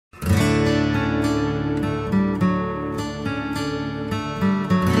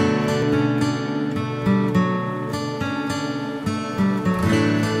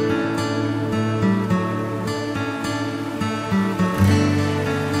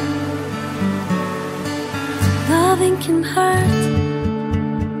can hurt.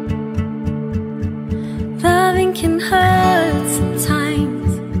 Loving can hurt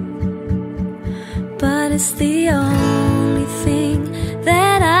sometimes, but it's the only thing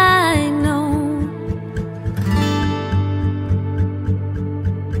that I know.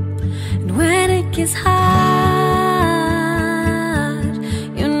 And when it gets hard,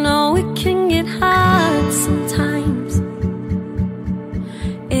 you know it can get hard sometimes.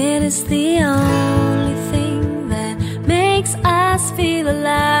 It is the only thing that makes us feel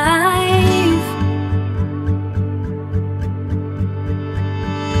alive.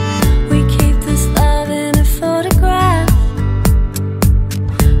 We keep this love in a photograph.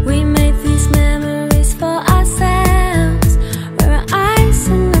 We made these memories for ourselves, where our eyes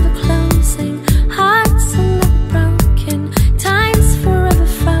are never closing, hearts are never broken, time's forever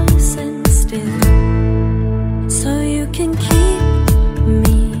frozen still. So you can keep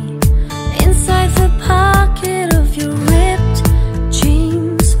me inside the pocket of your ripped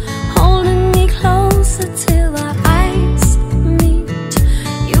jeans, holding me closer till our eyes meet.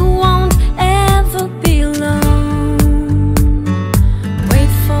 You won't ever be alone.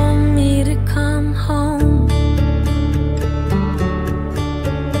 Wait for me to come home.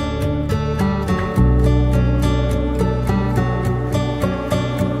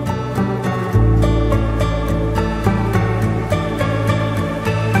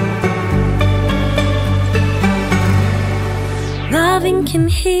 Loving can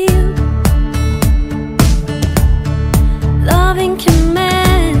heal. Loving can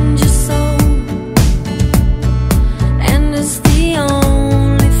mend your soul, and it's the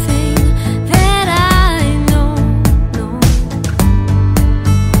only thing that I know.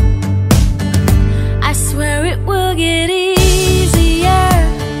 I swear it will get easier.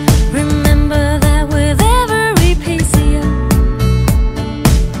 Remember that with every piece of you,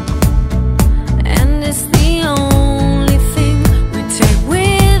 and it's the only thing we take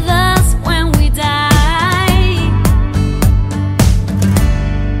with us when we die.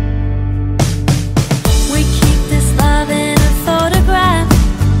 We keep this love in a photograph.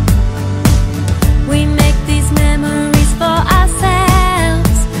 We make these memories for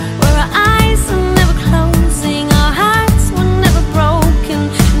ourselves, where our eyes are never closing, our hearts were never broken,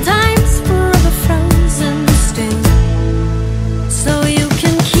 and time's forever frozen still. So you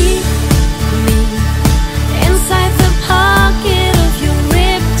can keep me inside the pocket of your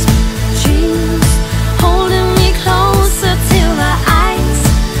ripped jeans, holding me closer till our eyes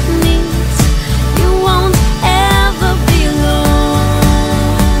meet. You won't ever be alone.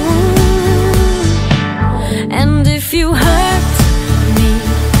 And if you hurt me,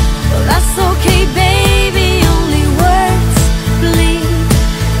 well, that's okay, baby. Only words bleed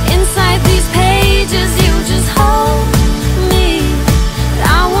inside these pages. You just hold me.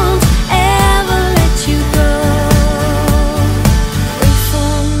 I won't ever let you go. Wait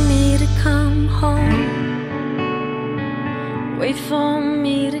for me to come home. Wait for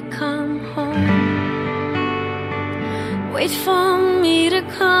me to come home. Wait for me to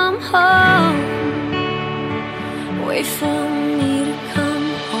come home. Wait for me to come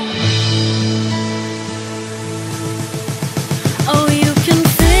home. Oh, you can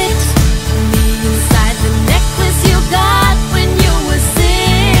fix me inside the necklace you got when you were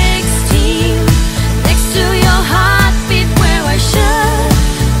 16, next to your heartbeat where I should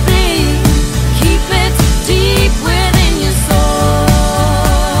be. Keep it deep within your soul.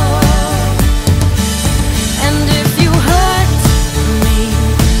 And if you hurt me,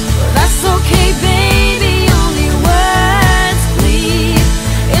 well, that's okay, baby. Only words bleed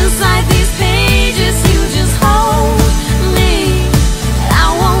inside these pages. You just hold me. I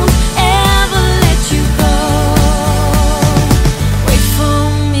won't ever let you go. Wait for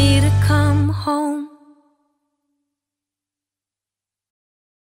me to come home.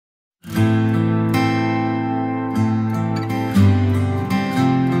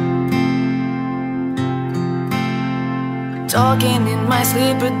 Talking in my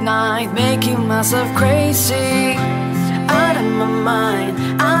sleep at night, making myself crazy. Out of my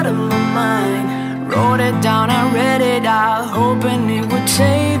mind, out of my mind. Wrote it down, I read it out, hoping it would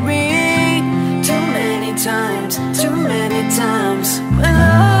save me. Too many times, too many times. My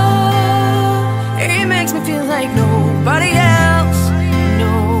love, it makes me feel like nobody else,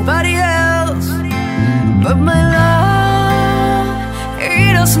 nobody else. But my love,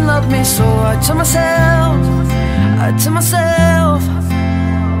 it doesn't love me, so I tell myself,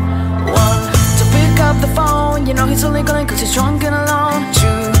 one, to pick up the phone, you know he's only calling cause he's drunk and alone.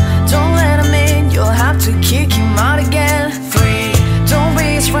 Two, don't let him in, you'll have to kick him out again. Three, don't be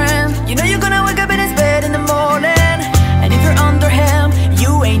his friend, you know you're gonna wake up in his bed in the morning. And if you're under him,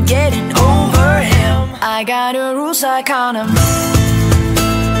 you ain't getting over him. I got a rule rules, I count 'em.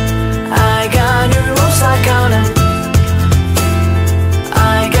 I got new rules, I count 'em.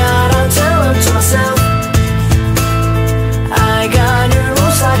 I gotta tell 'em to myself. I got new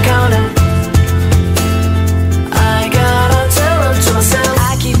rules, I count 'em. I gotta tell 'em to myself.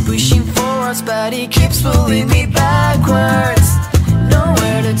 I keep pushing forwards, but he keeps pulling me backwards.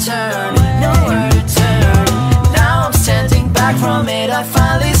 Nowhere to turn, nowhere to turn. Now I'm standing back from it, I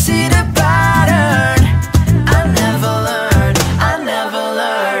finally see the pattern. I never learned, I never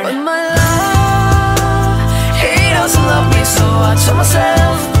learned. But my love, he doesn't love me, so I tell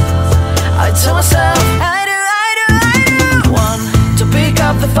myself, I tell myself, I do. One, to pick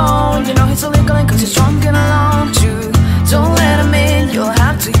up the phone, you know he's only calling cause he's drunk and alone. Two, don't let him in, you'll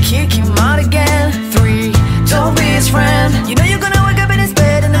have to kick him out again. Three, don't be his friend, you know you're gonna wake up in his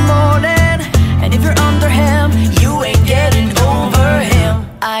bed in the morning. And if you're under him, you ain't getting over him.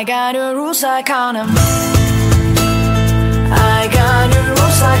 I got the rules, I count 'em. I got the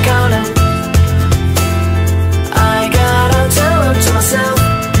rules, I count 'em. I gotta tell 'em to myself.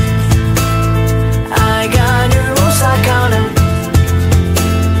 I got the rules, I count 'em.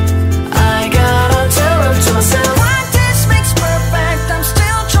 I gotta tell 'em to myself. Practice makes perfect, I'm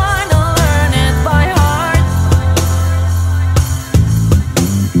still trying to learn it by heart.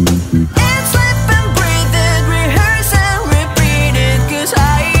 It's live and breathe it, rehearse and repeat it, cause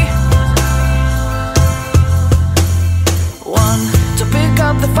one, to pick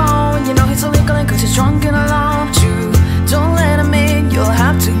up the phone, you know he's only calling cause he's drunk and alone. Two, don't let him in, you'll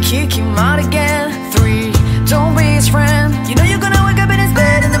have to kick him out again. Three, don't be his friend, you know you're gonna wake up in his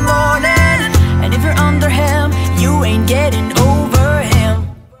bed in the morning. And if you're under him, you ain't getting over him.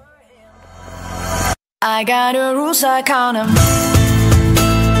 I got the rules, I count 'em.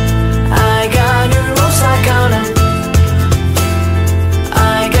 I got the rules, I count 'em.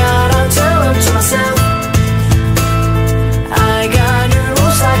 I gotta tell 'em to myself. I got the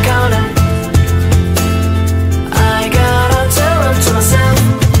rules, I count 'em. I gotta tell 'em to myself.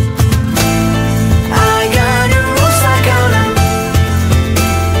 I got the rules, I count 'em.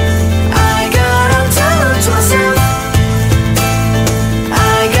 I gotta tell 'em to myself.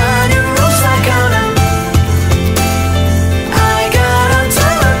 I got the rules, I count 'em. I gotta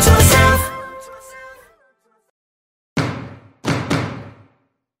tell 'em to myself.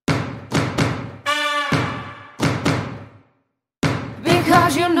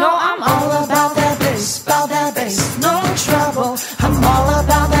 Because you know I'm all about that bass, no trouble. I'm all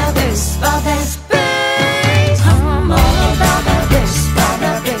about that bass, I'm all about that bass,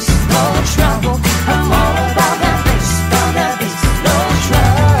 no trouble. I'm all about that bass, no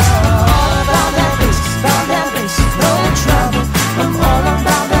trouble. All about that bass, no trouble. I'm all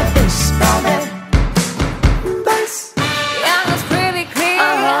about that bass, Yeah, it's pretty clear,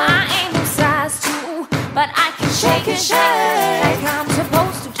 I ain't no size 2, but I can shake it, like I'm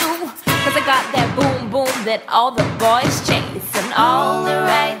supposed to do. Cause I got that boom boom that all the boys chase, and all the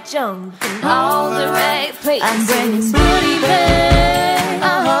right junk in all the right places. I'm bringing booty back.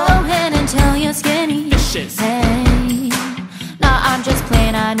 Go ahead and tell your skinny hey. Now I'm just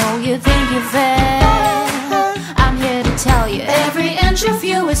playing, I know you think you're fair. I'm here to tell you every inch of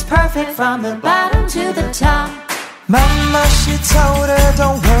you is perfect from the bottom to the top. Mama, she told her,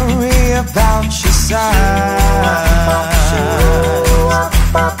 don't worry about your size.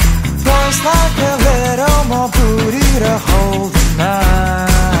 Boys like a little more booty to hold tonight.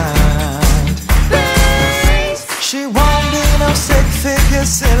 She won't be no stick figure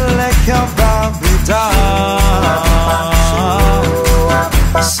silicone Barbie doll.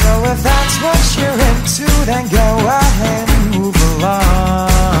 So if that's what you're into, then go ahead and move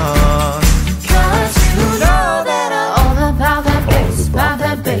along. Cause you know that I'm all about that bass,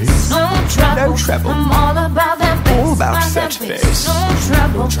 no trouble. I'm all about that bass, All about that bass. no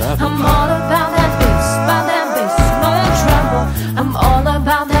trouble. I'm all about that bass, no trouble. I'm all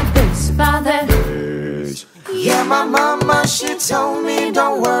about that bass, Yeah, my mama, she told me,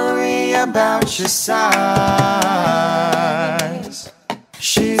 don't worry about your size.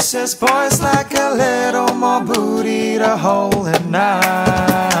 She says boys like a little more booty to hold at night.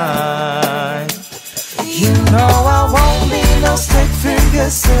 You know I won't be no stick figure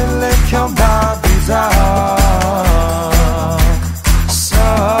silicone Barbie doll. So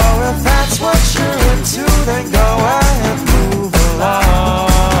if that's what you're into, then go ahead and move along.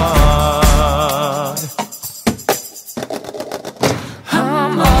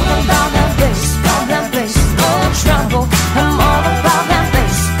 I'm all about that bass, no trouble. I'm all about that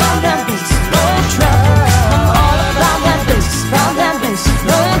bass, no trouble. I'm all about that bass,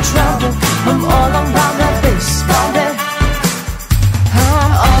 no trouble. I'm all about that bass, I'm all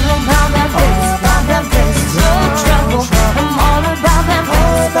about that bass, no trouble.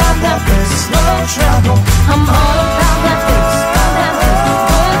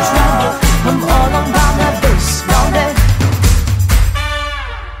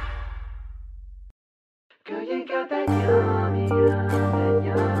 got that yummy, yum, that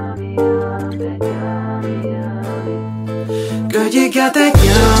yummy, yum, that yummy, yummy. Girl, you got that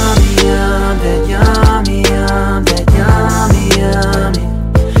yummy, yum, that yummy, yum, that yummy, yummy.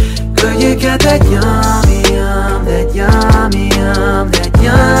 Girl, you got that yummy, yum, that yummy, yum, that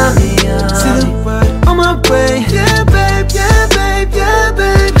yummy, yummy. See the word on my way, yeah, babe, yeah, babe, yeah,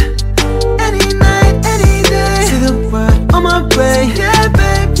 babe. Any night, any day. See the word on my way, yeah,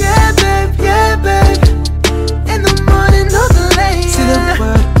 babe, yeah, babe, yeah, babe. In the morning or the late. See the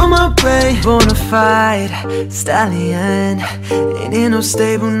word on my way. Bonafide stallion. Ain't in no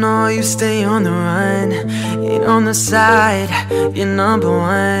stable, no, you stay on the run. Ain't on the side, you're number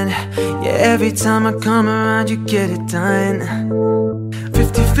one. Yeah, every time I come around, you get it done.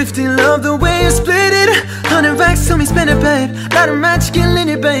 50-50, love the way you split it. 100 racks, tell me spend it, babe. Lot of magic in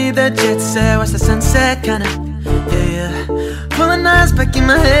it, babe. That jet set, watch the sunset, kinda. Yeah, yeah. Pulling eyes back in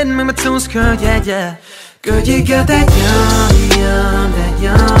my head, make my toes curl, yeah, yeah. Girl, you got that yummy, yum, that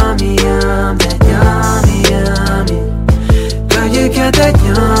yummy, yum, that yummy, yummy. Girl, you got that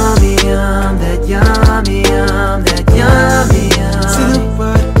yummy, yum, that yummy, yum, that yummy, yummy. See the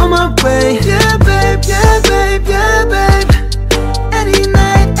word on my way, yeah, babe, yeah, babe, yeah, babe. Any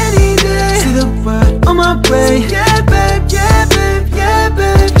night, any day. See the word on my way, yeah, babe, yeah, babe, yeah,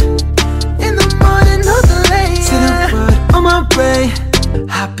 babe. In the morning or the late. See the word on my way.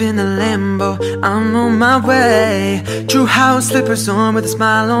 Hop in the Lambo, I'm on my way. True house slippers on with a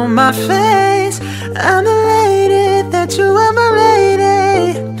smile on my face. I'm elated that you are my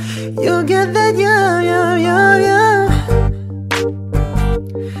lady. You get that yum, yum, yum, yum.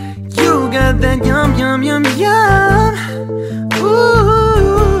 You got that yum, yum, yum, yum.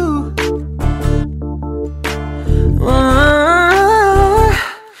 Ooh. Oh.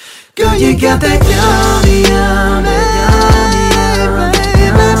 Girl, you got that yummy, yum, that yummy, yum.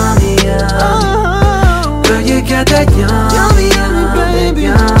 You got that yummy, yummy, baby,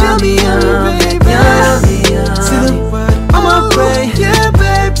 yummy, yummy, baby, yummy, yummy. See the word on my way, yeah,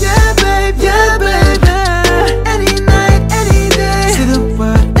 babe, yeah, babe, yeah, babe. Any night, any day. See the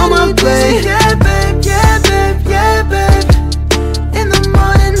word on my way, yeah, babe, yeah, babe, yeah, babe. In the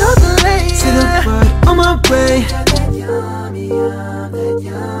morning or the late. See the word on my way. That yummy, yum, that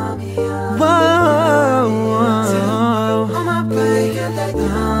yummy, yum. Whoa, whoa. On my way, that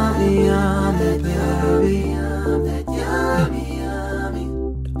yummy, yum, that baby.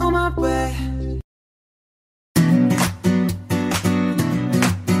 On my way.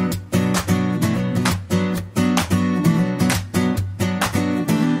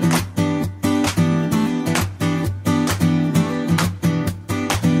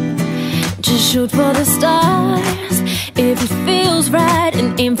 Just shoot for the stars if it feels right,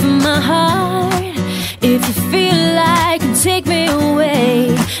 and aim for my heart. If you feel like you take me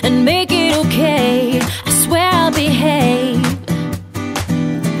away and make it okay, I swear I'll behave.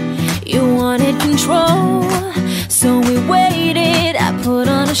 You wanted control, so we waited. I put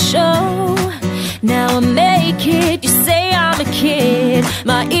on a show. Now I make it. You say I'm a kid.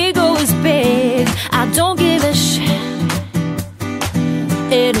 My ego is big. I don't give a shit.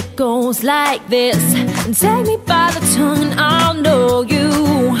 It goes like this. Take me by the tongue and I'll know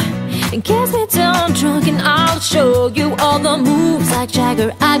you. And kiss me till I'm drunk and I'll show you all the moves like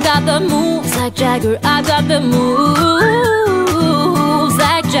Jagger. I got the moves like Jagger. I got the moves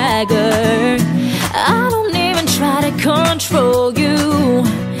like Jagger. I don't even try to control you.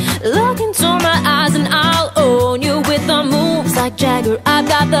 Look into my eyes and I'll own you with the moves like Jagger. I've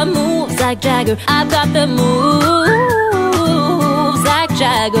got the moves like Jagger. I've got the moves like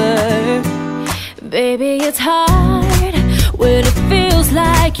Jagger. Baby, it's hard when it feels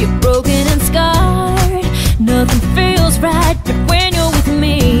like you're broken and scarred. Nothing feels right, but when you're with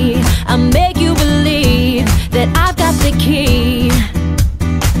me, I make you believe that I've got the key.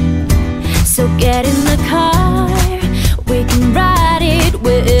 So get in the car, we can ride it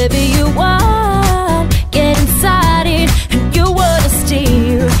wherever you want. Get inside it, and you wanna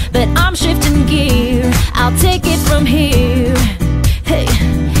steer, but I'm shifting gear. I'll take it from here. Hey,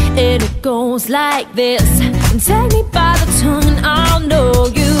 it goes like this. Take me by the tongue and I'll know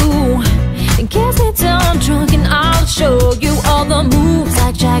you. And kiss me till I'm drunk and I'll show you all the moves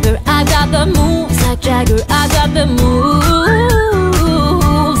like Jagger. I got the moves like Jagger. I got the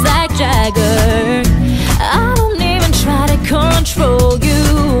moves like Jagger. I don't even try to control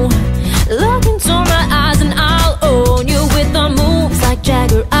you. Look into my eyes and I'll own you with the moves like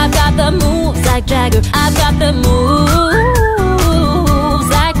Jagger. I got the moves like Jagger. I got the moves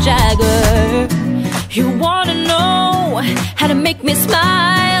like Jagger. You wanna know how to make me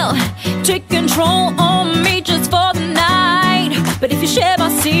smile? Take control on me just for the night. But if you share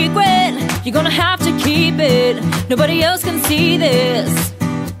my secret, you're gonna have to keep it. Nobody else can see this.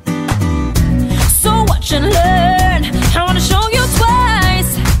 So watch and learn. I wanna show you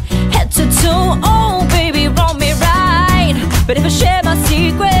twice, head to toe. Oh baby, wrong me right. But if I share my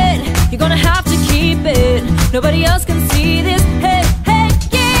secret, you're gonna have to keep it. Nobody else can see this. Hey, hey,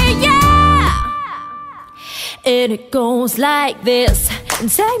 yeah, yeah. And it goes like this. And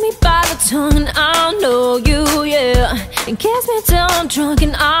take me by the tongue and I'll know you, yeah. And kiss me till I'm drunk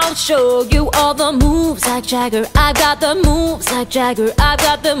and I'll show you all the moves like Jagger. I've got the moves like Jagger. I've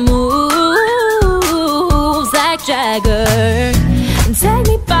got the moves like Jagger. And take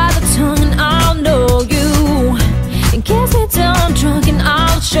me by the tongue and I'll know you. And kiss me till I'm drunk and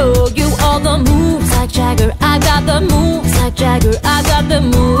I'll show you all the moves like Jagger. I've got the moves like Jagger. I've got the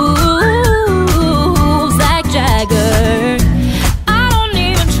moves like Jagger.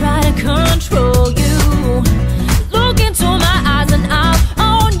 Try to control you. Look into my eyes and I'll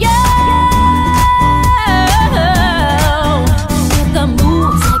own you. With the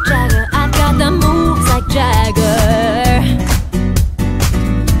moves like Jagger, I've got the moves like Jagger.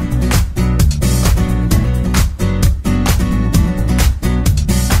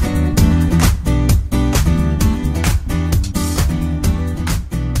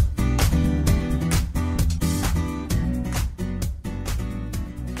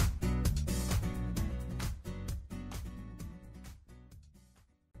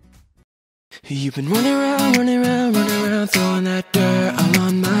 You've been running around, throwing that dirt all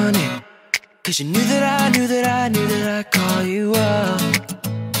on my name. Cause you knew that I'd call you up.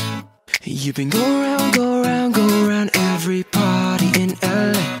 You've been go around every party in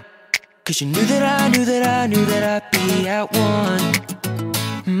LA. Cause you knew that I'd be at one.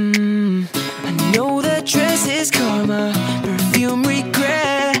 I know that dress is karma, perfume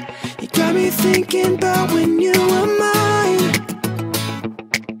regret. You got me thinking about when you were mine.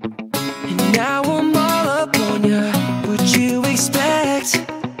 Now I'm all up on ya, what you expect?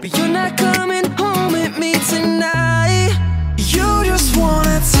 But you're not coming home with me tonight. You just want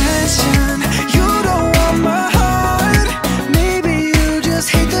attention, you don't want my heart. Maybe you just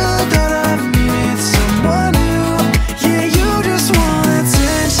hate the thought of me with someone new. Yeah, you just want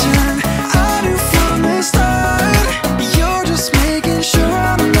attention, I knew from the start. You're just making sure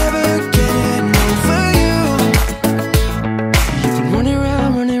I'm never getting over you. You've been running around,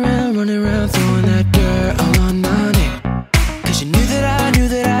 throwing that dirt all on my name. Cause you knew that I'd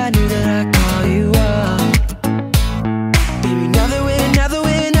call you up. Baby, now that we're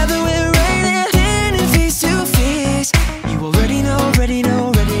right standing face to face, you already know that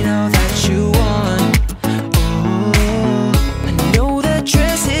you won. Oh, I know that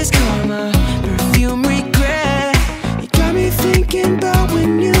dress is karma, perfume regret. You got me thinking about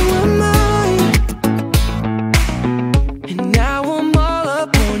when you were mine. And now I'm all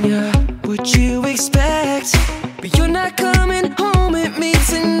up on ya, what you expect? But you're not coming home with me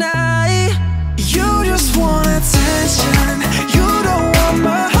tonight. You just want attention, you don't want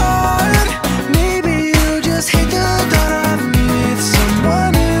my heart. Maybe you just hate the thought of me with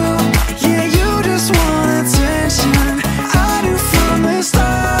someone new. Yeah, you just want attention, I knew from the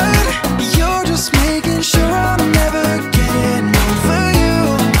start. You're just making sure I'm never getting over you.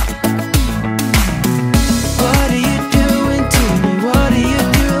 What are you doing to me? What are you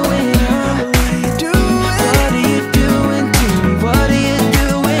doing?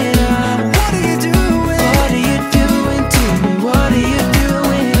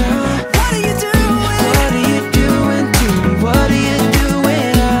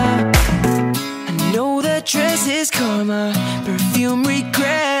 Perfume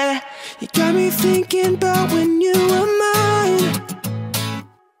regret. You got me thinking about when you were mine.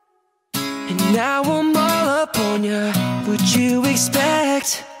 And now I'm all up on ya, what you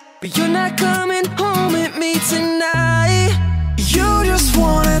expect? But you're not coming home with me tonight. You just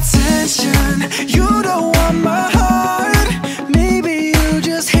want attention, you don't want my heart. Maybe you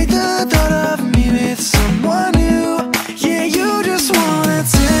just hate the thought of me with someone new. Yeah, you just want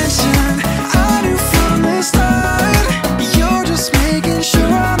attention, I knew from the start. You're just making sure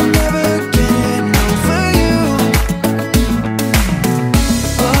I'm never getting over you.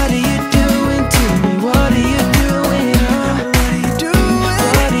 What are you doing to me? What are you doing?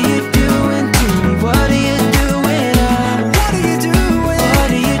 What are you doing to me? What are you doing? What are you doing? What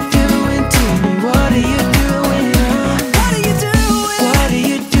are you doing to me? What are you doing?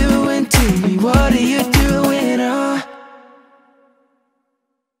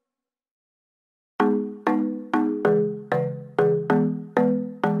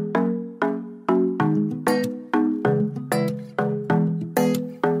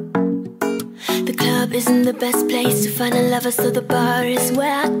 isn't the best place to find a lover, so the bar is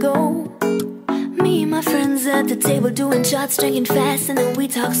where I go. Me and my friends at the table doing shots, drinking fast, and then we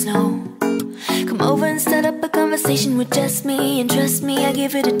talk slow. Come over and start up a conversation with just me, and trust me, I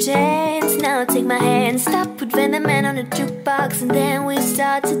give it a chance. Now take my hand, stop, put Van the Man on a jukebox, and then we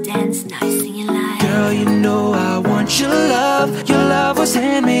start to dance. Now you're singing like, girl, you know I want your love. Your love was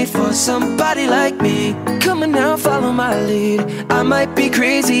handmade for somebody like me. Come on now, follow my lead. I might be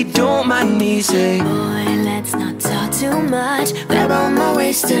crazy, don't mind me. Say, boy, let's not talk too much. Grab on my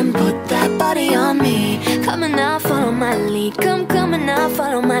waist and put that body on me. Come on now, follow my lead. Come on now,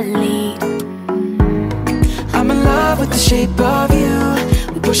 follow my lead. I'm in love with the shape of you.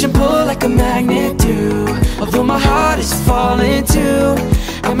 We push and pull like a magnet do. Although my heart is falling too,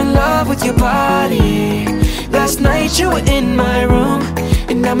 I'm in love with your body. Last night you were in my room,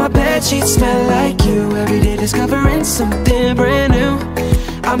 and now my bedsheets smell like you. Every day discovering something brand new.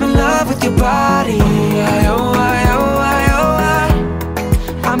 I'm in love with your body.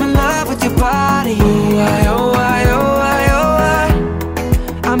 I'm in love with your body.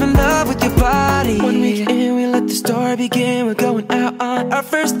 I'm in love with your body. 1 week in, we let the story begin. We're going out on our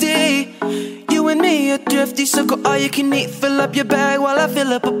first date. You and me are thrifty, so go all you can eat. Fill up your bag while I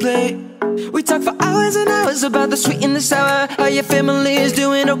fill up a plate. We talk for hours and hours about the sweet and the sour. How your family is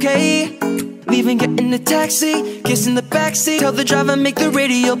doing okay. Leaving, get in the taxi, kiss in the backseat. Tell the driver, make the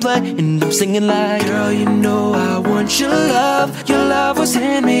radio play, and I'm singing like, girl, you know I want your love. Your love was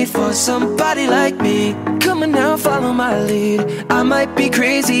handmade for somebody like me. Come on now, follow my lead. I might be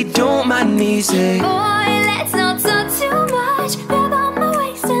crazy, don't mind me. Say, boy, let's not talk too much. Grab on my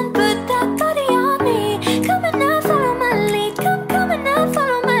waist and put that body on me. Come on now, follow my lead. Come on now,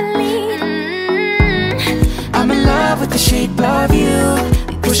 follow my lead. I'm in love with the shape of you.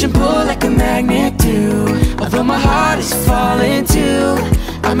 Push and pull like a magnet do. Although my heart is falling too,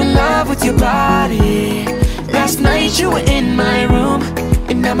 I'm in love with your body. Last night you were in my room,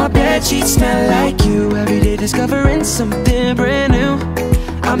 and now my bedsheets smell like you. Every day discovering something brand new.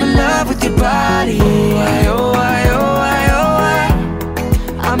 I'm in love with your body.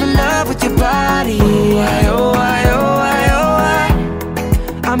 I'm in love with your body.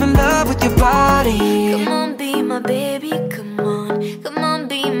 I'm in love with your body. Come on, be my baby, come on. Come on,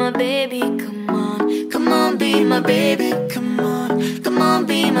 be my baby, come on. Come on, be my baby, come on. Come on,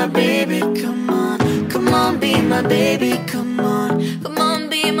 be my baby, come on. Come on, be my baby, come on. Come on,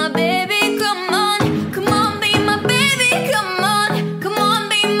 be my baby, come on. Come on, be my baby, come on. Come on,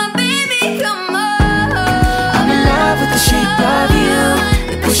 be my baby, come on. I'm in love with the shape of you.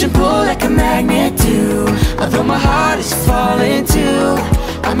 We push and pull like a magnet do. Although my heart is falling too,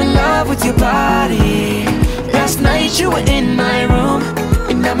 I'm in love with your body. Last night you were in my room,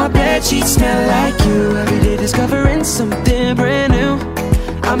 and now my bedsheets smell like you. Every day discovering something brand new.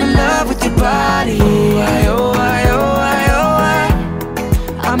 I'm in love with your body.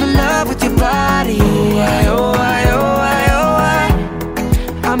 I'm in love with your body.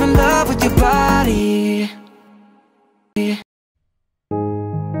 I'm in love with your body.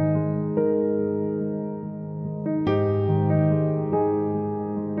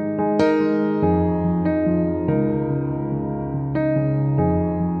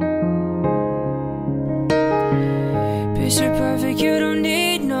 Picture perfect, you don't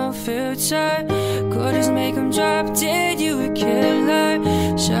need no filter. Could just make them drop dead, you a killer.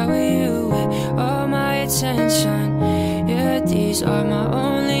 Shower you with all my attention. Yeah, these are my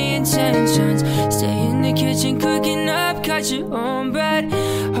only intentions. Stay in the kitchen cooking up, cut your own bread.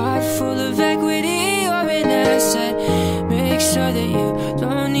 Heart full of equity, you're an asset. Make sure that you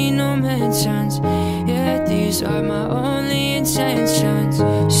don't need no mentions. Yeah, these are my only intentions.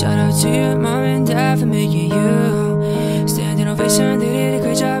 Shout out to your mom and dad for making you. Standing ovation, they did a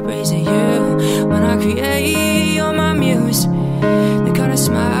great job raising you. When I create, you're my muse. The kind of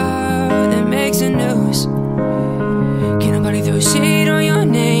smile that makes the news. Can't nobody throw shade on your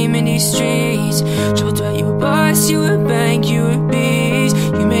name in these streets. Triple threat, you a boss, you a bank, you a beast.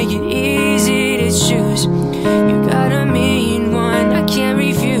 You make it easy to choose. You got a mean one, I can't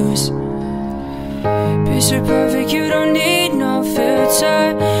refuse. Picture perfect, you don't need no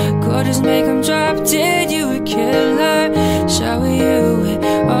filter. Could just make them drop dead, you a killer. Shower you with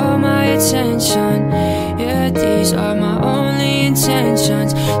all my attention. Yeah, these are my only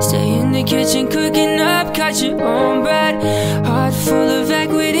intentions. Stay in the kitchen cooking up, cut your own bread. Heart full of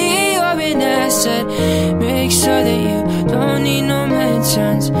equity, you're an asset. Make sure that you don't need no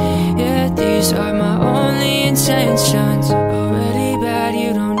mentions. Yeah, these are my only intentions. Already bad,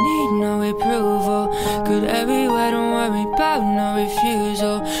 you don't need no approval. Good everywhere, don't worry about no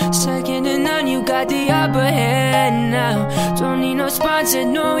refusal. Second to none, you got the upper hand now. Don't need no spot said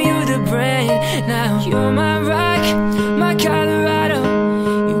no, you the brand. Now you're my rock, my Colorado.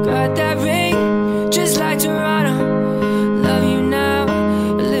 You got that ring, just like Toronto. Love you now,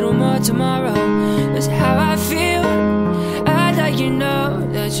 a little more tomorrow. That's how I feel, I'd like you know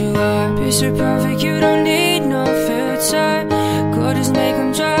that you are picture perfect, you don't need no filter. Could just make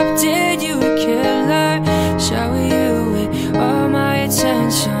them drop dead, you a killer. Shower you with all my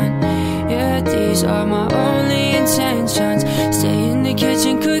attention. Yeah, these are my only intentions. Stay in the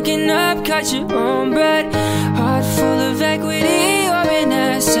kitchen cooking up, cut your own bread. Heart full of equity, you're an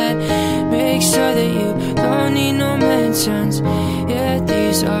asset. Make sure that you don't need no mentions. Yeah,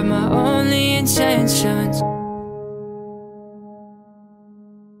 these are my only intentions.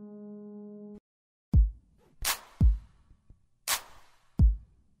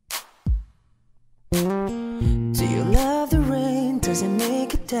 Do you love the rain? Does it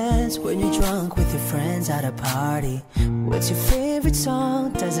make you dance when you're drunk with your friends at a party? What's your favorite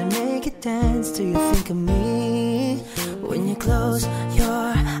song? Does it make you dance? Do you think of me? When you close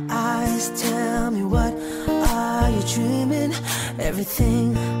your eyes, tell me, what are you dreaming?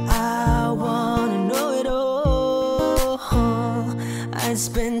 Everything I wanna know it all. I'd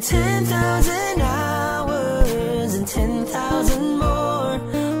spend 10,000 hours and 10,000 more.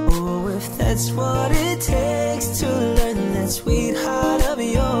 Oh, if that's what it takes to learn that sweet heart of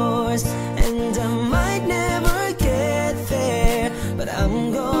yours. And I might never get there, but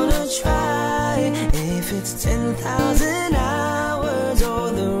I'm gonna try. If it's 10,000 hours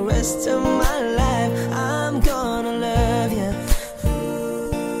or the rest of my life, I'm gonna love you.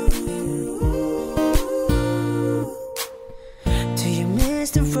 Do you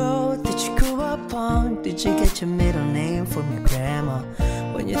miss the road that you grew up on? Did you get your middle name from your grandma?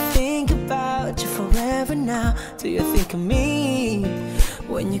 When you think about you forever now, do you think of me?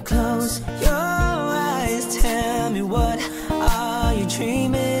 When you close your eyes, tell me, what are you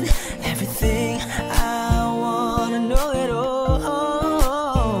dreaming? Everything I wanna know it all.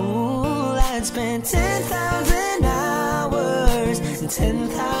 I'd spend 10,000 hours and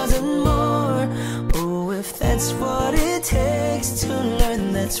 10,000 more. Oh, if that's what it takes to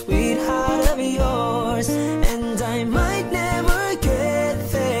learn that sweet heart of yours. And I might never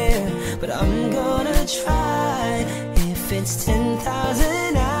get there, but I'm gonna try. If it's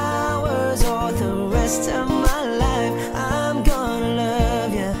 10,000 hours or the rest of my life, I'm gonna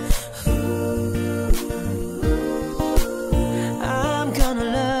love you. I'm gonna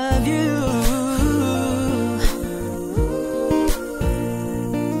love you.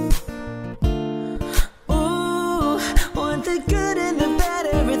 Ooh, want the good and the bad,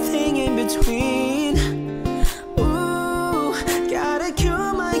 everything in between. Ooh, gotta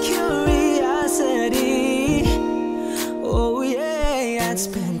cure my curiosity. Oh yeah, I'd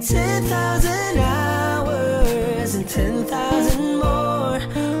spend 10,000 hours and 10,000 more.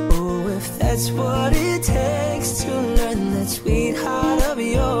 Oh, if that's what it takes to learn that sweet heart of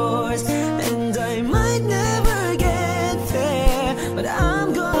yours. And I might never get there, but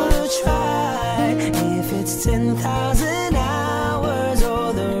I'm gonna try. If it's 10,000 hours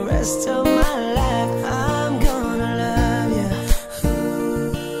or the rest of my life, I'm gonna love you.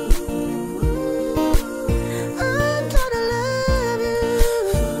 I'm gonna love you.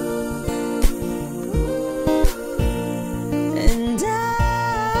 And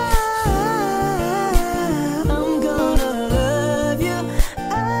I'm gonna love you.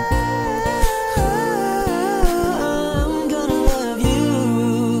 I'm gonna love you.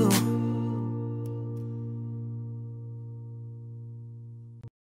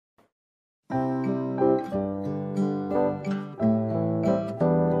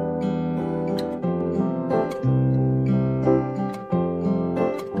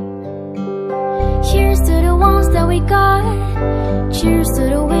 Cheers to the ones that we got. Cheers to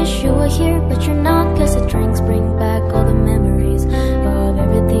the wish you were here, but you're not. Cause the drinks bring back all the memories of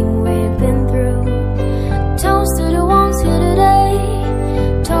everything we've been through. Toast to the ones here today.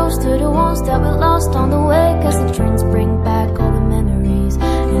 Toast to the ones that we lost on the way. Cause the drinks bring back all the memories,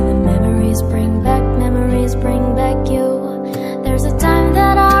 and the memories bring back you. There's a time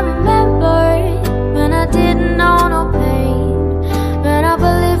that I remember when I didn't know no pain, when I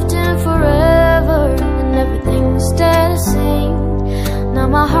believed in forever and everything would stay the same. Now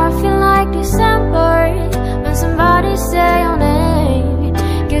my heart feel like December when somebody say your name.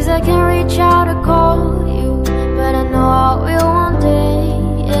 Guess I can reach out to call you, but I know I will one day.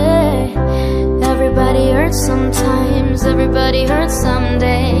 Yeah. Everybody hurts sometimes, everybody hurts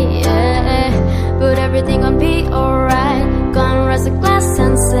someday. Yeah. But everything gon' be alright. Gonna raise a glass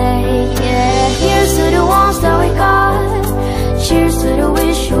and say, yeah. Here's to the ones that we got. Cheers to the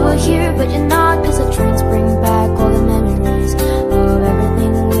wish you were here, but you're not. Cause the drinks bring back all the memories of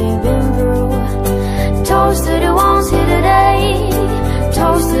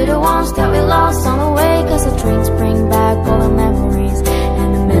to the ones that we lost on the way, 'cause the drinks bring back all the memories, and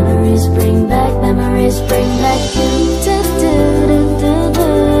the memories bring back you. Memories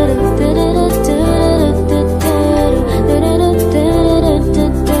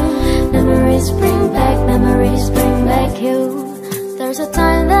bring back you. There's a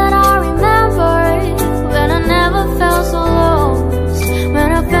time that I remember when I never felt so lost, when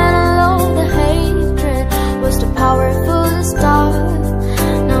I felt alone, the hatred was too powerful to stop.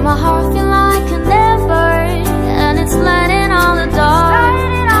 Now my heart feels like a never, and it's letting on the dark.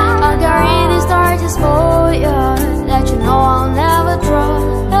 I'll carry these darkest for you, that you know I'll never drop.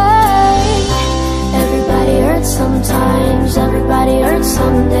 Hey, everybody hurts sometimes, everybody hurts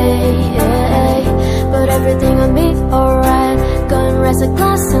someday, yeah. But everything will be alright. Go and raise a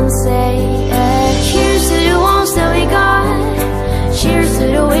glass and say, hey, cheers to the ones that we got. Cheers to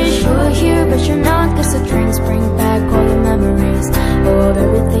the wish you were here, but you're not, 'cause the drinks bring back all the memories of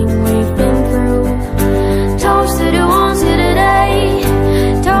everything we've been through. Toast to the ones here today.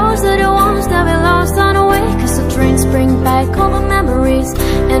 Toast to the ones that we lost on the way, 'cause the drinks bring back all the memories,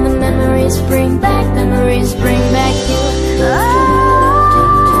 and the memories bring back you.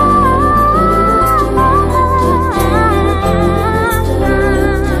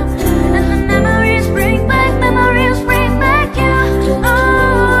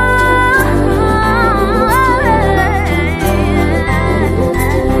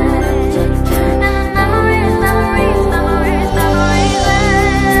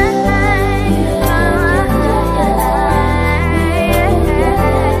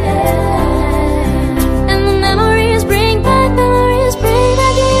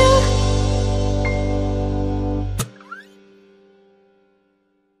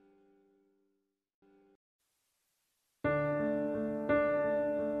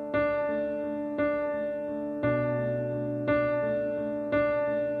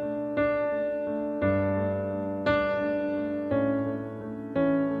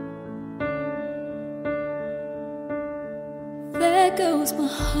 There goes my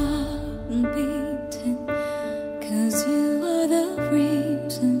heart beating, 'cause you are the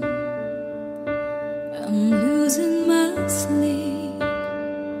reason I'm losing my sleep.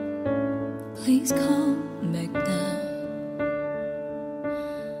 Please come back now.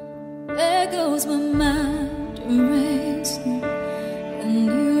 There goes my mind racing, and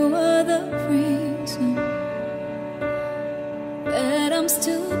you are the reason that I'm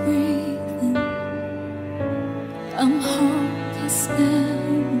still breathing. I'm hopeless now.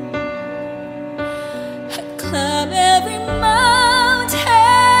 I climb every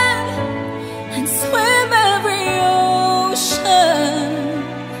mountain and swim every ocean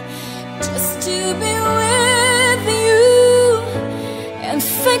just to be with you and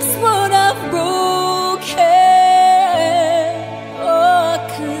fix what I've broken. Oh,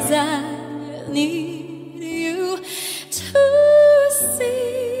 'cause I need you to see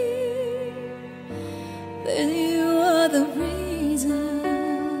that you are the reason.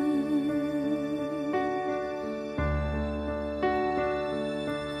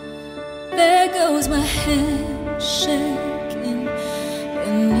 There goes my hand shaking,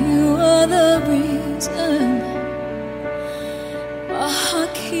 and you are the reason. My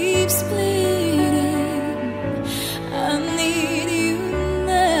heart keeps bleeding. I need you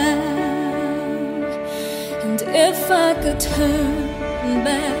now. And if I could turn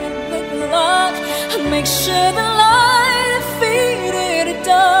back the clock, I'd make sure the light defeated the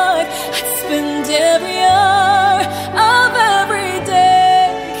dark. I'd spend every hour of every day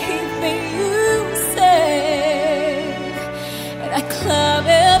keeping you safe. And I climb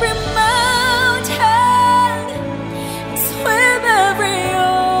every mountain and swim every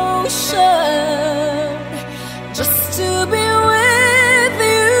ocean just to be with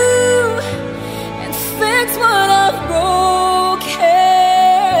you and fix what I've broken.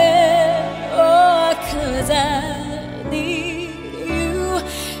 Oh, 'cause I need you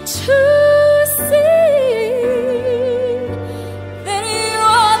to see that you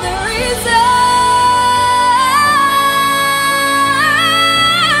are the reason.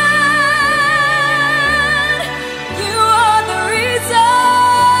 You are the reason.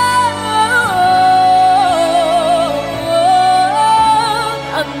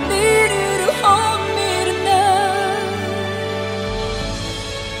 I need you to hold me tonight.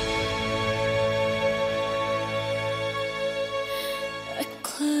 I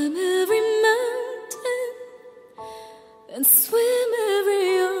climb every mountain and swim every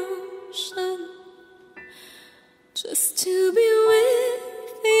ocean just to be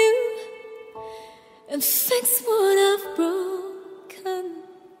with you and fix what I've broken.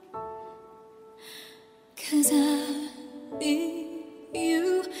 'Cause I need you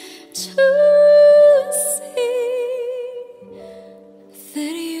to see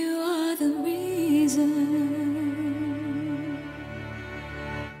that you are the reason.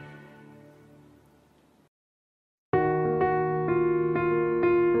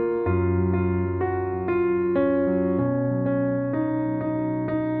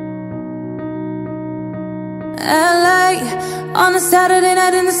 LA on a Saturday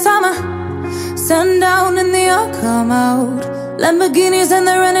night in the summer, sundown and the all come out. Lamborghinis and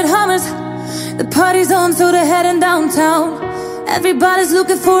the rented Hummers. The party's on, so they're heading downtown. Everybody's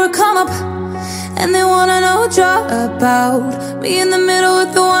looking for a come up, and they wanna know what you're about. Me in the middle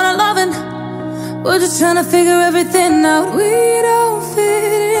with the one I'm loving. We're just trying to figure everything out. We don't fit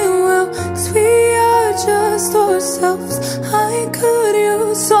in well, 'cause we are just ourselves. I could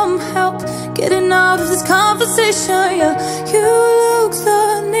use some help getting out of this conversation. Yeah, you look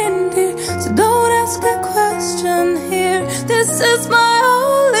stunning, dear, so don't ask that question here. This is my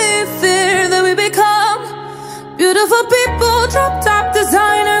only fear, that we become beautiful people, drop top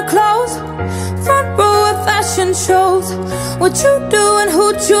designer clothes, front row of fashion shows. What you do and who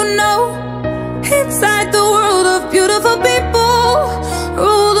you know, inside the world of beautiful people,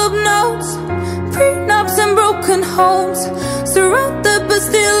 rolled up notes, prenups and broken homes, surrounded but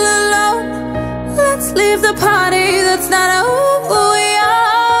still alone. Let's leave the party, that's not who we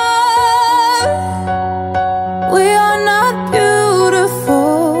are. We are not beautiful.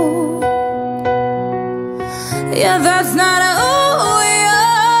 Yeah, that's not who we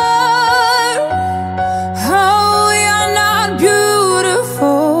are. Oh, we are not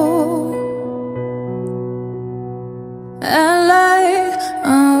beautiful. LA,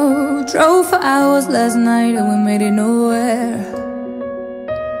 oh, drove for hours last night and we made it nowhere.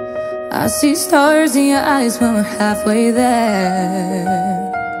 I see stars in your eyes when we're halfway there.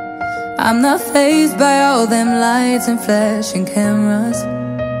 I'm not fazed by all them lights and flashing cameras,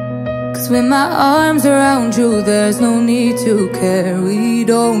 'cause with my arms around you there's no need to care. We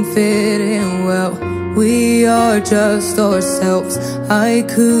don't fit in well, we are just ourselves. I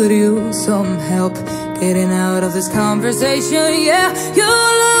could use some help getting out of this conversation. Yeah, you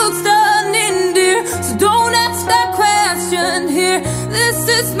look stunning, dear, so don't ask that question here. This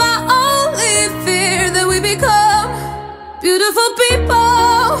is my only fear, that we become beautiful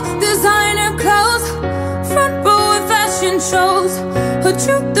people, designer clothes, front row of fashion shows. What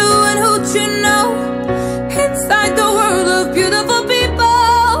you do and who you know, inside the world of beautiful people,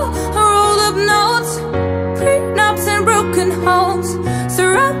 roll up notes, prenups and broken homes,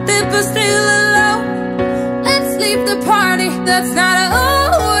 surrounded but still alone. Let's leave the party, that's not who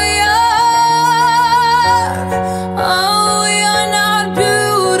we are. Oh, we are not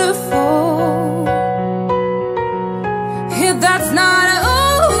beautiful. Yeah, that's not who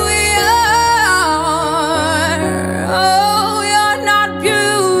we are. Oh, we are not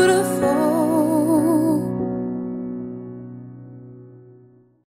beautiful.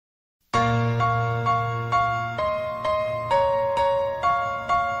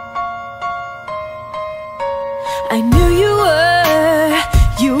 I knew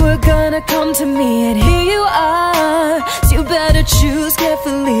you were gonna come to me, and here you are. So you better choose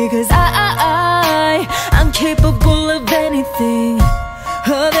carefully, 'cause I'm capable of anything,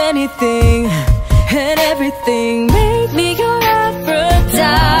 and everything. Make me your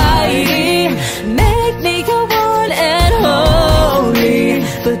Aphrodite, make me your one and only,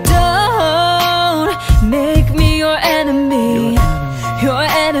 but don't make me your enemy, your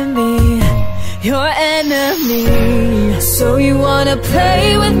enemy, your enemy. So you wanna play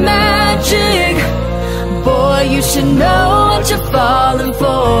with magic? Boy, you should know what you're falling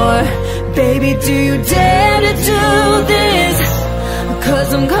for. Baby, do you dare to do this? 'Cause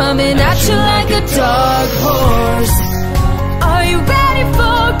I'm coming at you like a dark horse. Are you ready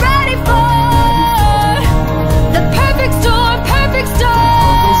for the perfect storm, perfect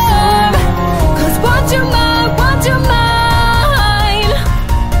storm? 'Cause once you're mine,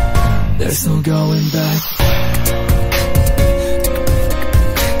 There's no going back.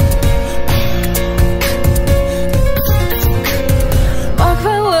 mark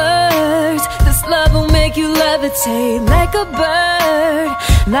my words, this love will make you levitate like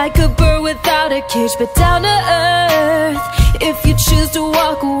a bird without a cage, but down to earth. If you choose to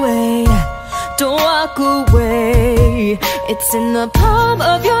walk away, don't walk away. It's in the palm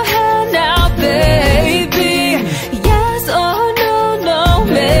of your hand now, baby. Yes or no,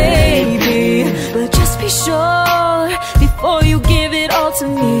 maybe, but just be sure before you give it all to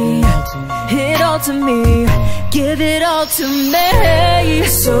me. Give it all to me.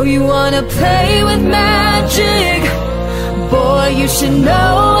 So you wanna play with magic? Boy, you should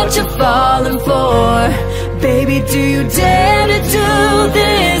know what you're falling for. Baby, do you dare to do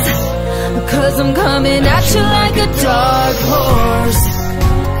this? 'cause I'm coming at you like a dark horse.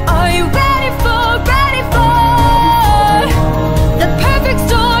 Are you ready for the perfect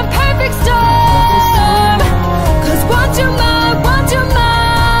storm, perfect storm? 'Cause once you're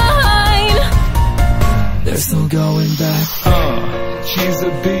mine, there's no going back. She's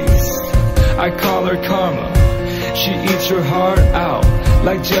a beast, I call her Karma. She eats your heart out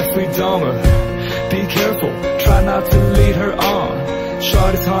like Jeffrey Dahmer. Be careful, try not to lead her on.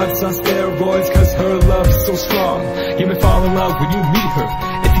 Shorty's heart's on steroids 'cause her love's so strong. You may fall in love when you meet her.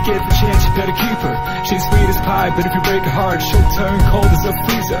 If you get the chance, you better keep her. She's sweet as pie, but if you break her heart, she'll turn cold as a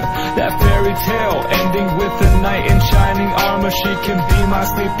freezer. That fairy tale ending with a knight in shining armor. She can be my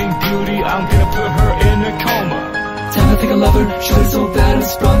sleeping beauty, I'm gonna put her in a coma. Time I think I love her, shorty's so bad and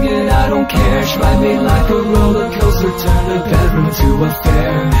sprung and I don't care. She ride me like a roller coaster, turn the bedroom to a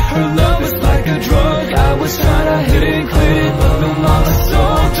fair. Her love is like a drug, I was trying to hit it and quit it, but my mama's so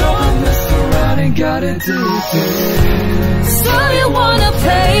dumb, I messed around and got addicted. so you wanna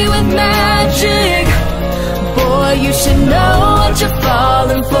play with magic? Boy, you should know what you're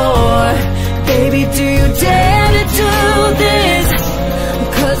falling for. Baby, do you dare to do this?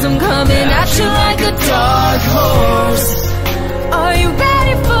 'Cause I'm coming at you like a dark horse. Are you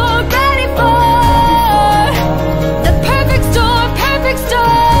ready for the perfect storm, perfect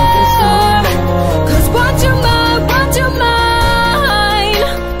storm? 'Cause once you're mine,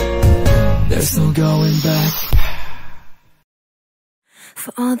 there's no going back.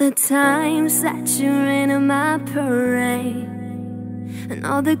 For all the times that you rain on my parade, and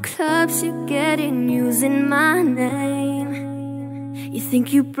all the clubs you get in using my name. You think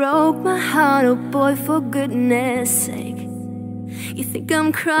you broke my heart, oh boy, for goodness sake. You think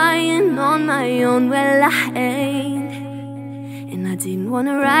I'm crying on my own, well I ain't. And I didn't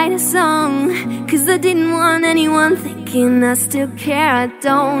wanna write a song, 'cause I didn't want anyone thinking I still care, I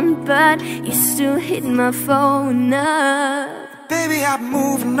don't. But you still hit my phone up. Baby, I'm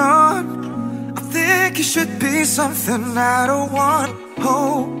moving on. I think you should be something I don't want.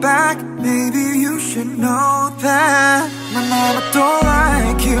 Hold back, maybe you should know that my mama don't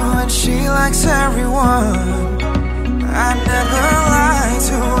like you and she likes everyone. I never lied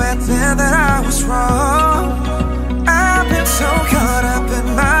to admit that I was wrong. I've been so caught up in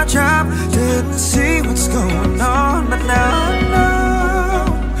my job, didn't see what's going on, but now I know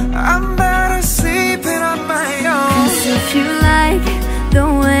I'm better sleeping on my own. 'Cause if you like the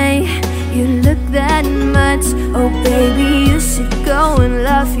way you look that much, oh baby, you should go and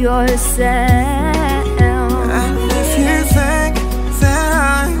love yourself. And if you think that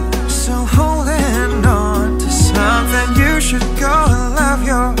I'm still holding on to something, you should go and love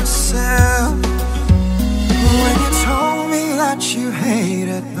yourself. When you told me that you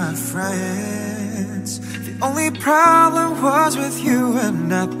hated my friends, the only problem was with you and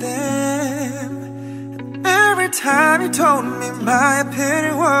not them. Every time you told me my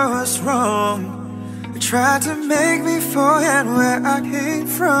opinion was wrong, you tried to make me forget where I came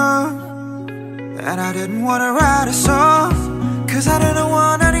from. And I didn't want to write a song, 'cause I didn't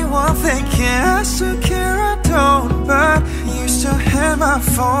want anyone thinking I still care, I don't. But you still had my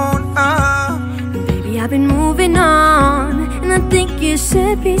phone up. Baby, I've been moving on, and I think you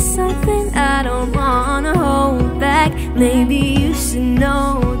should be something I don't wanna hold back. Maybe you should know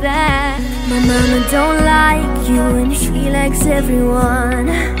that my mama don't like you and she likes everyone.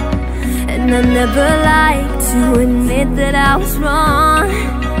 And I never like to admit that I was wrong.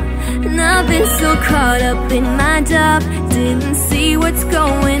 And I've been so caught up in my job, didn't see what's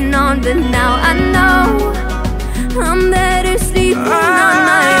going on. But now I know I'm better sleeping on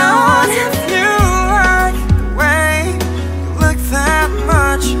my own. If you like the way you look that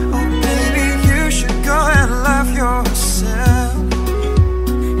much, oh baby, you should go and love yourself.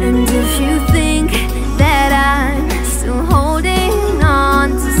 And if you think that I'm still holding on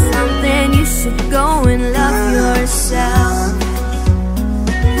to something, you should go and love yourself.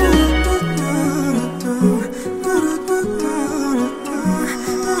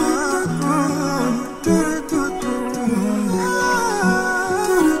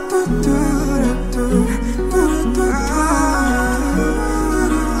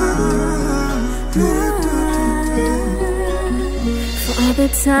 The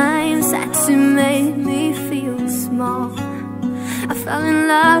times that you made me feel small, I fell in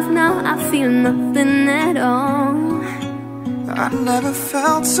love, now I feel nothing at all. I never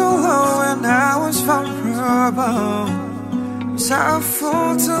felt so low when I was vulnerable. Was I a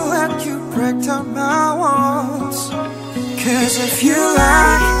fool to let you break down my walls? 'Cause if you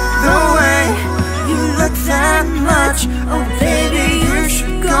like the way you look that much, oh baby, you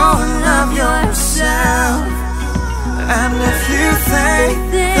should go and love yourself. And if you think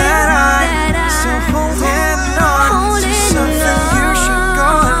that I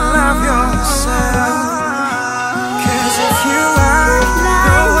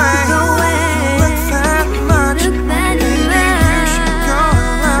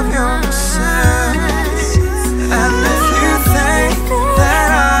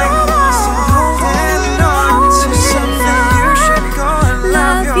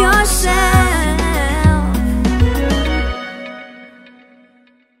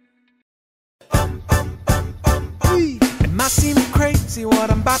might seem crazy what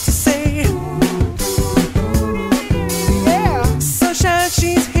I'm about to say. Yeah, sunshine,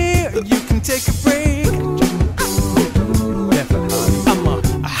 she's here, you can take a break. I'm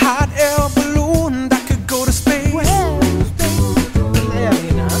a hot air balloon that could go to space.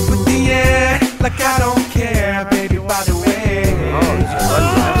 With the air, like I don't care, baby, by the way.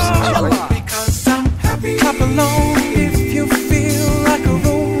 Because I'm happy. Clap along if you feel like a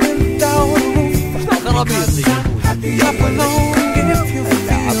room without a roof. Because I'm happy. Clap along if you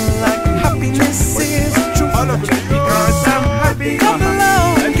feel like happiness is the truth. Because I'm happy. Clap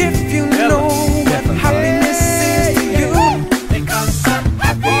along if you know what happiness is to you. Because I'm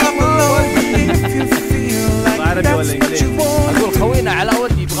happy. Clap along if you feel like that's what you want. أقول خوينا على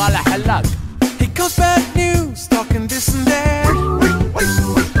ودي يبغى له حلاق. Here comes bad news, talking this and that.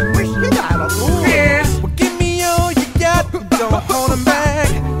 Yeah, well, give me all you got, don't hold them back.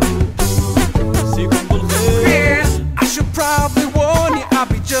 Yeah, I should probably warn you, I'll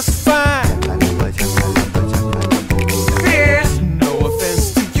be just fine. Yeah, no offense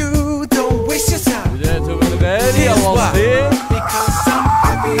to you, don't waste your time. Here's why. Because I'm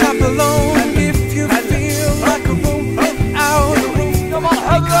happy. Clap along if you feel like a room without a roof.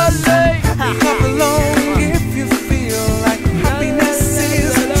 Clap along if you feel like happiness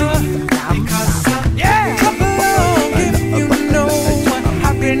is the truth. Because clap along if you know what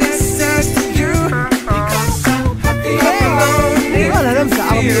happiness is to you. Because clap along if you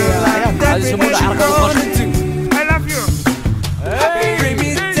feel like that's what you're gonna do. I love you. Bring me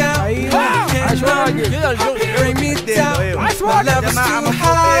down, bring me down. My love is too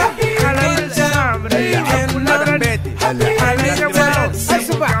high. Bring me down,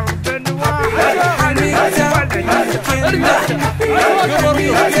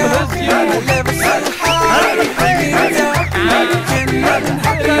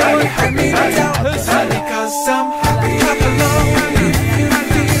 because I'm happy. Clap along if you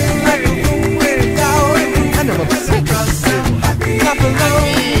feel like a room without a roof. Because I'm happy. Clap along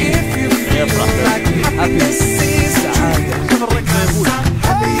if you feel like happiness is the truth. Because I'm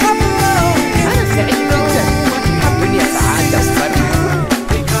happy. Clap along if you know what happiness is to you.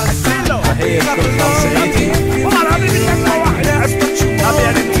 Because I'm happy. Clap along if you feel like that's what you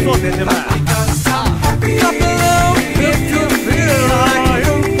want. Because I'm happy. Clap along if you feel like a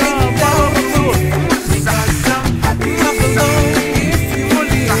room without a roof. Because I'm happy. Clap along if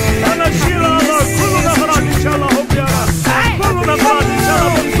you feel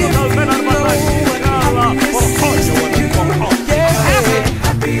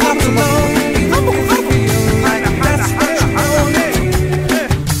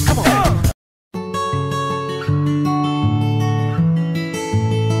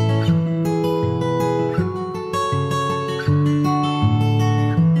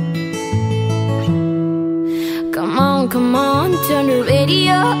Come on, turn the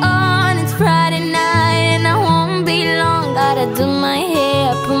radio on. It's Friday night and I won't be long. Gotta do my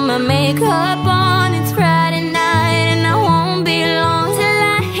hair, put my makeup on. It's Friday night and I won't be long till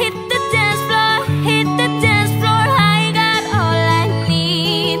I hit the dance floor, hit the dance floor. I got all I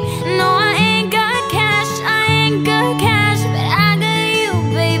need. No, I ain't got cash, I ain't got cash, but I got you,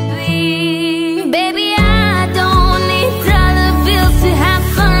 baby. Baby, I don't need dollar bills to have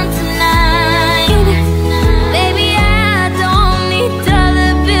fun tonight. Baby, I don't need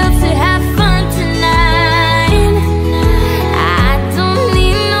dollar bills to have fun tonight. I don't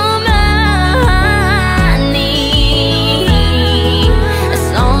need no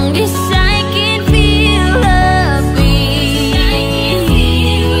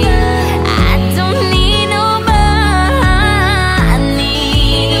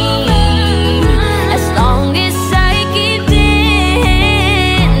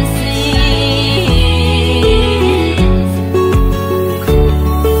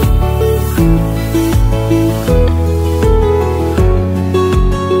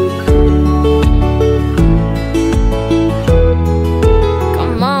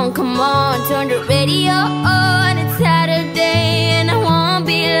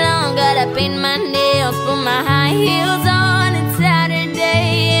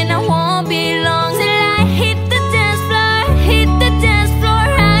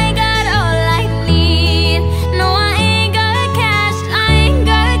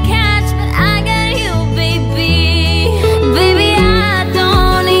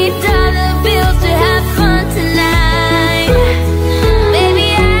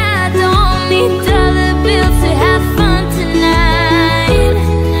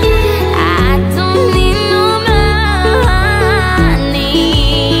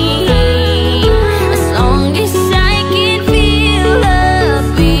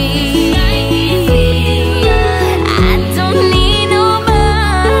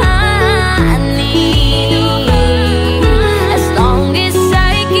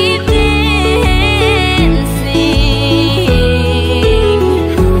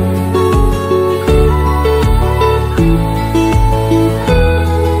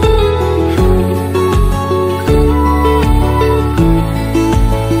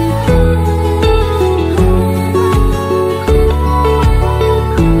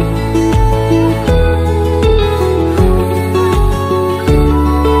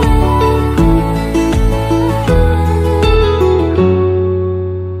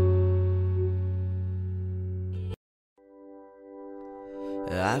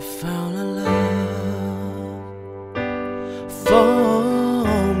I found a love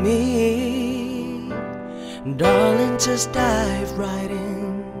for me. Darling, just dive right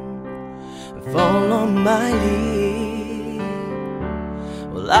in, follow my lead.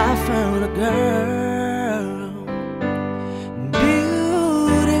 Well, I found a girl,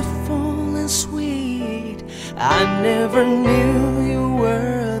 beautiful and sweet. I never knew you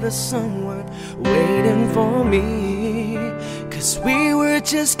were the someone waiting for me. 'Cause we were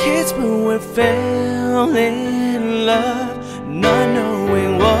just kids when we fell in love, not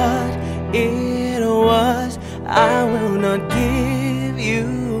knowing what it was. I will not give you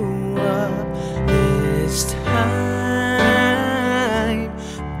up this time.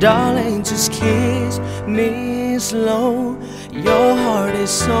 Darling, just kiss me slow. Your heart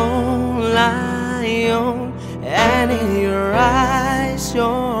is all I own, and in your eyes you're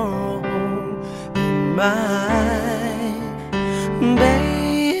home in mine.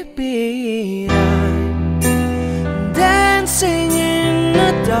 Baby, I'm dancing in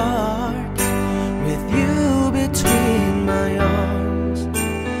the dark with you between my arms,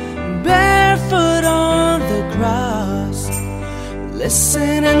 barefoot on the grass,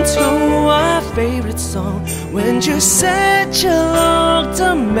 listening to our favorite song. When you said you looked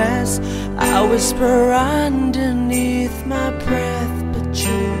a mess, I whisper underneath my breath, but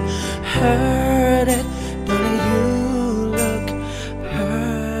you heard it. Darling, you look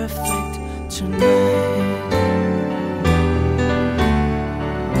perfect tonight.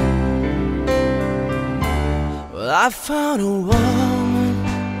 Well, I found a woman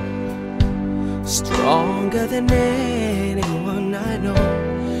stronger than anyone I know.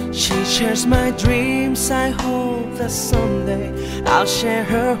 She shares my dreams. I hope that someday I'll share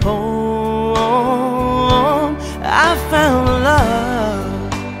her home. I found love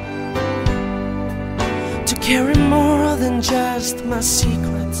to carry more than just my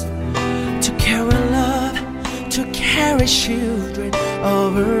secrets, to carry love, to carry children of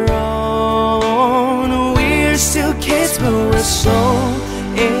her own. We're still kids, but we're so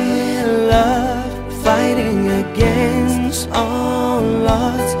in love, fighting against all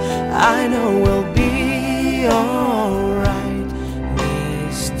odds. I know we'll be alright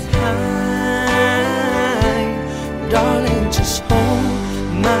this time. Darling, just hold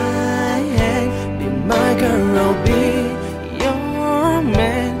my hand, be my girl, be your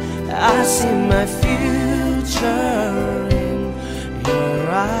man. I see my future in your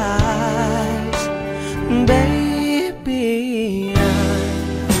eyes. Baby,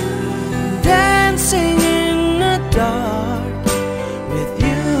 I'm dancing in the dark with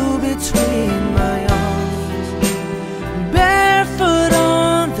you between my arms, barefoot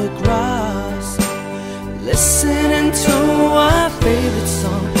on the grass, listening to our favorite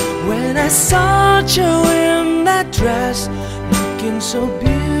song. When I saw you in that dress, looking so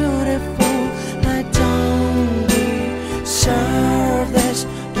beautiful, I don't deserve this.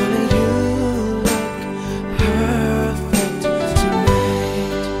 Darling, you look perfect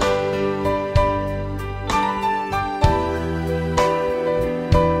tonight.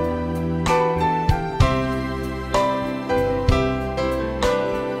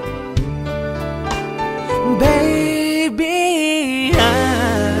 Baby,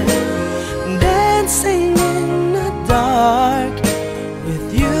 I'm dancing in the dark with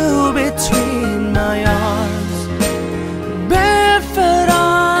you between my arms, barefoot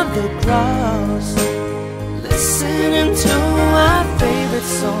on the grass, listening to our favorite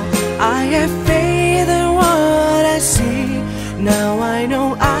song. I have faith in what I see. Now I know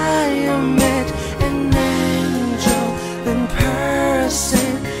I am met an angel in person.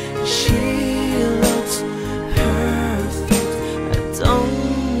 She looks perfect. I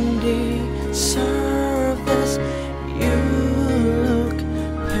don't deserve this. You look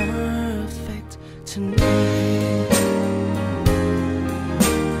perfect tonight.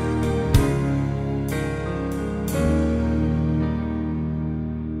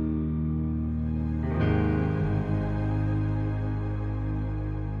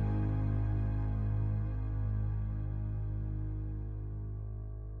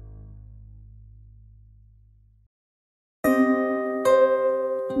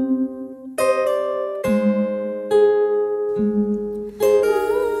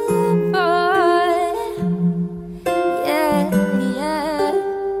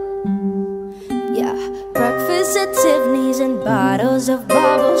 Breakfast at Tiffany's and bottles of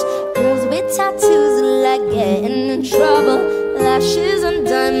bubbles. Girls with tattoos like getting in trouble. Lashes and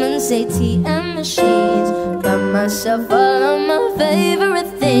diamonds, ATM machines. Got myself all of my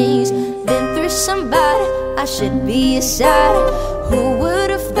favorite things. Been through some bad, I should be a sad. Who would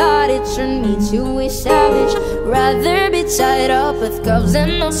have thought it turned me to a savage. Rather be tied up with cuffs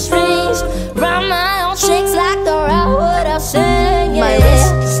and no strings. Round my own shakes like the railroad I sing. My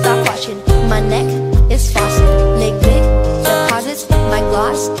wrist, stop watching. My neck is faucet. Make big deposits. My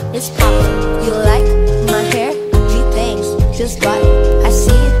gloss is popping. You like my hair? G-things, just got it. I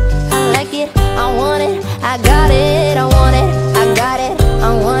see it, I like it, I want it. I got it, I want it. I got it, I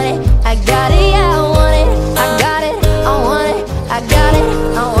want it. I got it, yeah, I want it. I got it, I want it. I got it,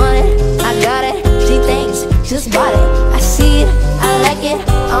 I want it. I got it. G-things, just bought it. I see it, I like it,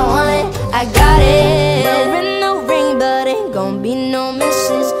 I want it. I got it. Wearing no ring, but ain't gon' be no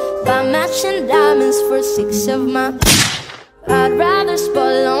misses. Buy matching diamonds for 6 of my. I'd rather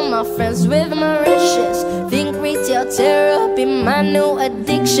spoil all my friends with my riches. Think retail therapy, my new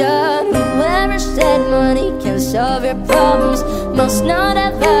addiction. Whoever said money can solve your problems must not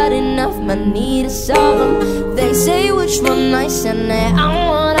have had enough money to solve them. They say which one nice and I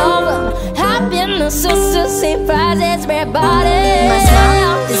want all of them. Happiness is the same price as everybody. My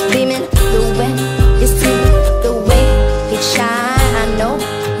smile is beaming, the way it's teaming, the way it shine. I know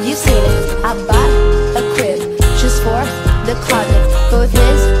you've seen it. I bought a crib just for the closet, both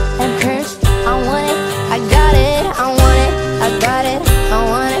his and hers. I want it, I got it, I want it, I got it, I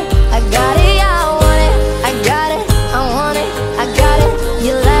want it, I got it, yeah, I want it, I got it, I want it, I got it.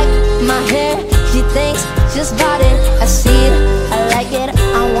 You like my hair? She thinks just bought it. I see it, I like it,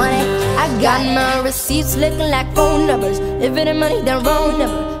 I want it, I got my receipts looking like phone numbers. If it ain't money, then wrong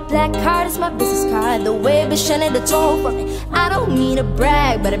number. Black card is my business card. The way bitch shining the tone for me. I don't need to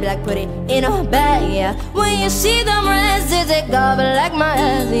brag, but I be like, put it in a bag, yeah. When you see them reds, they take off like my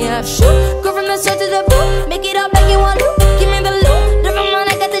ass, yeah. Shoot, go from the set to the boot, make it up like you want to. Give me the loot, look at my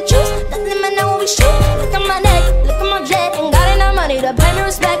neck, got the juice. Nothing man now when we shoot. Look at my neck, look at my jet. Ain't got enough money to pay me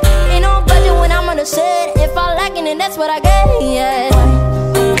respect. Ain't no budget when I'm on the set. If I like it, then that's what I get, yeah. I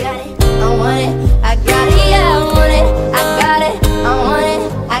got it, I want it, I got it, yeah, I want it, I got it, I want it,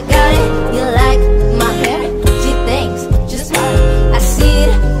 I got it. You like my hair? She thinks just got it. I see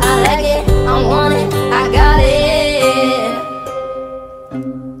it, I like it, I want it, I got it.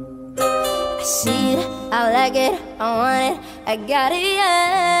 I see it, I like it, I want it, I got it,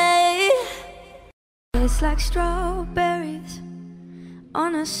 yeah. It's like strawberries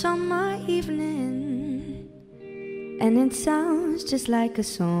on a summer evening, and it sounds just like a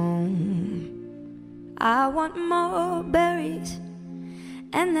song. I want more berries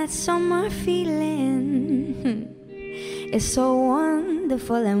and that summer feeling. It's so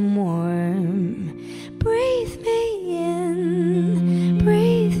wonderful and warm. Breathe me in,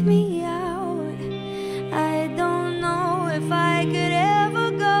 breathe me out. I don't know if I could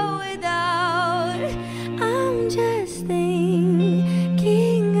ever go without. I'm just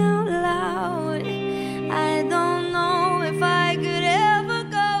thinking out loud. I don't know if I could ever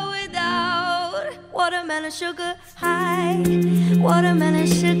go without. Watermelon sugar high, watermelon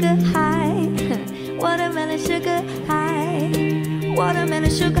sugar high, watermelon sugar high, watermelon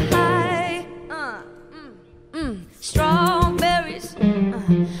sugar high. Strawberries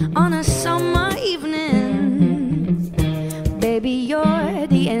on a summer evening. Baby, you're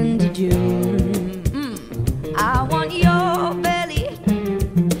the end of June. I want your belly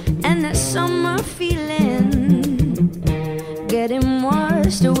and that summer feeling, getting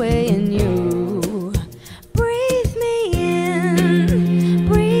washed away in you. Breathe me in,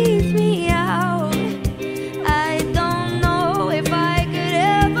 breathe me out. I don't know if I could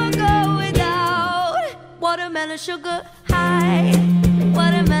ever go without. Watermelon sugar high,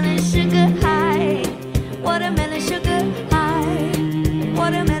 watermelon sugar high, watermelon sugar high,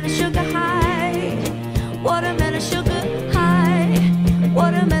 watermelon sugar high, watermelon sugar high,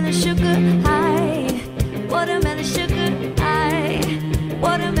 watermelon sugar high, watermelon sugar high,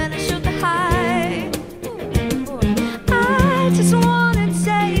 watermelon sugar high. I just wanna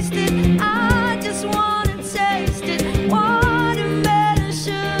taste it, I just wanna taste it. Watermelon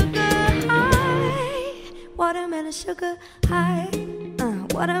sugar high, watermelon sugar high,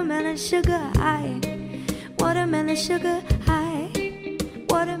 watermelon sugar high, watermelon sugar high,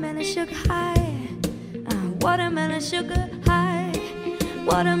 watermelon sugar high, watermelon sugar high,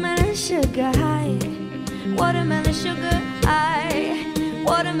 watermelon sugar high, watermelon sugar high,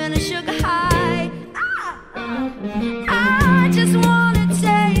 watermelon sugar high. I just wanna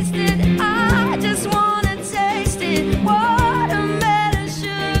taste it, I just wanna taste it. Watermelon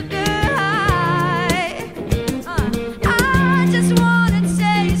sugar high. I just wanna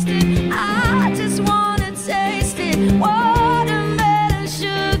taste it, I just wanna taste it. Watermelon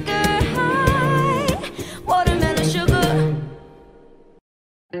sugar high, watermelon sugar.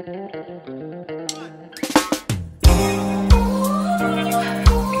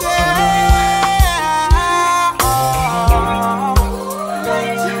 Yeah.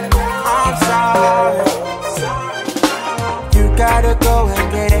 to go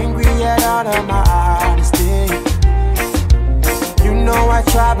and get angry at all of my honesty. You know I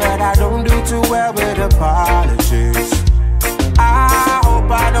try, but I don't do too well with apologies. I hope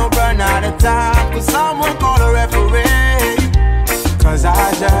I don't run out of time. Could someone call a referee? Cause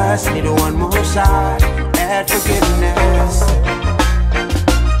I just need one more shot at forgiveness.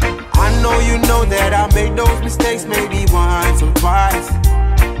 I know you know that I made those mistakes maybe once or twice.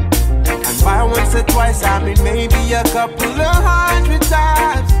 And by once or twice I mean maybe a couple of 100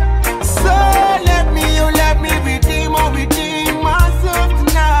 times. So let me redeem myself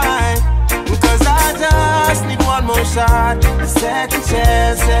tonight. Because I just need one more shot, a second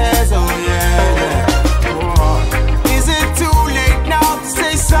chances, oh yeah. Oh. Is it too late now to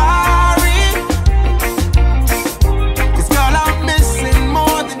say sorry? Cause girl, I'm missing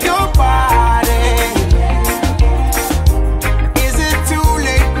more than your body. Is it too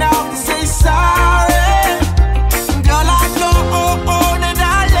late now to say sorry? Girl, I know that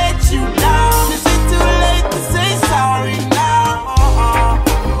I let you down. Is it too late to say sorry now?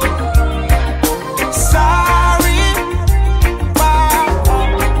 Sorry.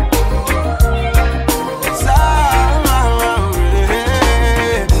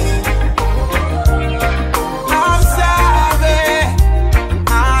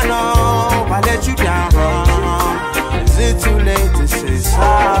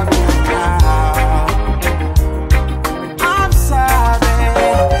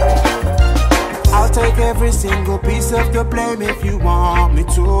 Every single piece of the blame if you want me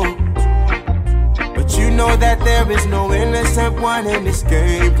to. But you know that there is no innocent one in this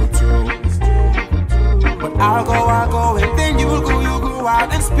game for two. But I'll go, and then you go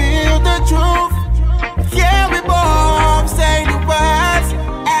out and spill the truth. Yeah, we both say the words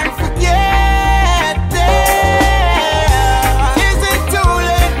and forget them. Is it too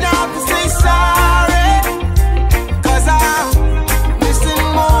late now to say sorry? Cause I'm missing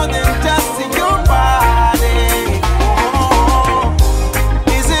more than just in your body.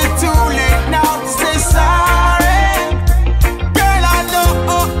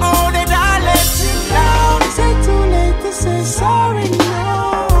 Sorry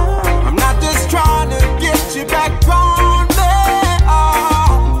now. I'm not just trying to get you back on me.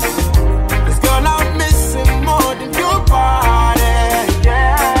 Oh. Cause girl, I'm missing more than your body.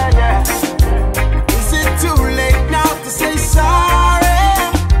 Yeah, yeah. Is it too late now to say sorry?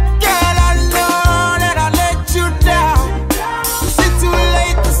 Girl, I know that I let you down. Is it too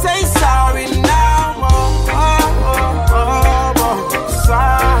late to say sorry now? Oh,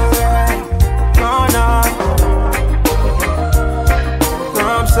 sorry. No, no.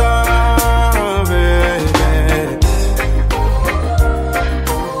 I'm sorry,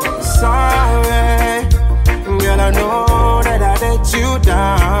 girl, I know that I let you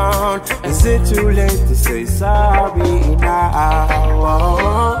down. Is it too late to say sorry now?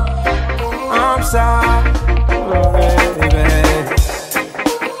 I'm sorry, baby.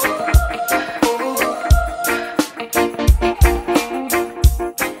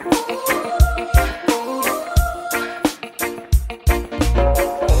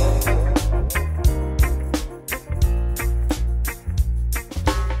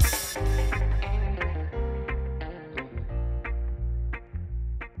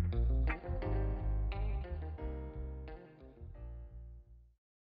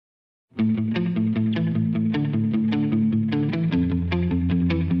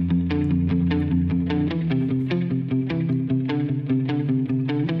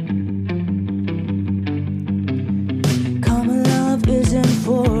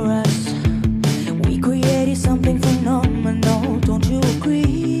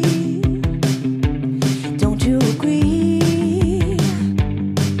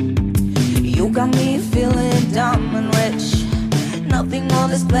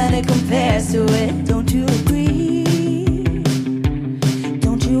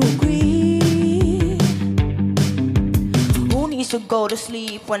 Go to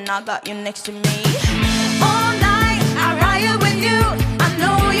sleep when I got you next to me. All night I riot with you. I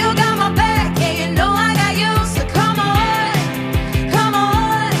know you got my back, yeah, you know I got you. So come on, come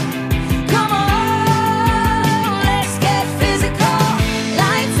on, come on. Let's get physical.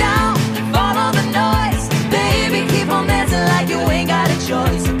 Lights out and follow the noise. Baby, keep on dancing like you ain't got a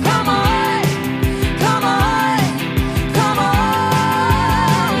choice. So come on, come on, come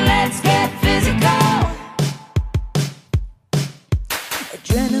on. Let's get physical.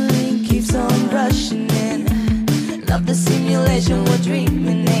 Adrenaline keeps on rushing in. Love the simulation we're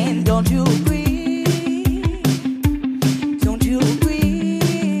dreaming in. Don't you agree? Don't you agree?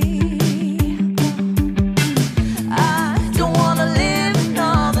 I don't wanna live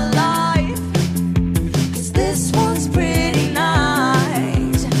another life, 'cause this one's pretty nice.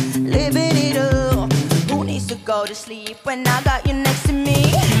 when I got you next to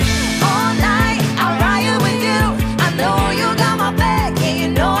me. All night, I'll ride with you. I know you got my back, yeah, you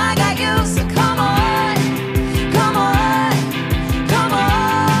know I got you. So come on, come on, come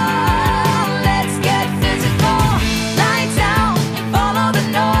on. Let's get physical. Lights out and follow the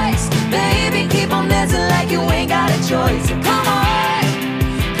noise. Baby, keep on dancing like you ain't got a choice. So come on,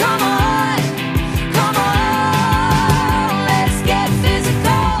 come on, come on. Let's get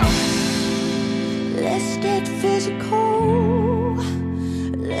physical. Let's get physical.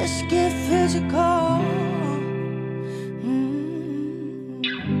 Let's get physical.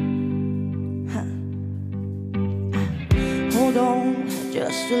 Hold on,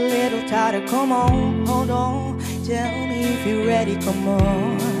 just a little tighter. Come on, hold on. Tell me if you're ready. Come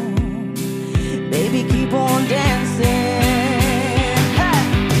on, baby, keep on dancing. Hey.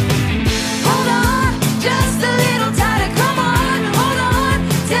 Hold on, just a little tighter. Come on, hold on.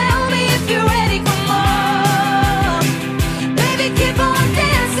 Tell me if you're ready. Come on, baby, keep on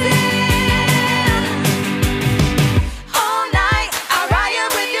dancing. All night, I'll ride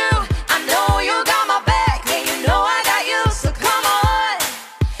with you. I know you got my back, and you know I got you. So come on,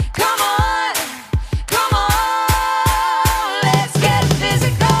 come on, come on. Let's get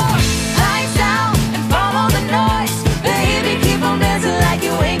physical. Lights out and follow the noise. Baby, keep on dancing like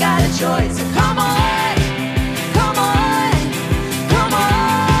you ain't got a choice. So come on, come on, come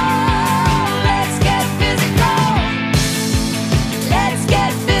on. Let's get physical. Let's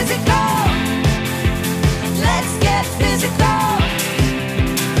get physical. Let's get physical.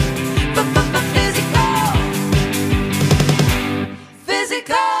 Physical.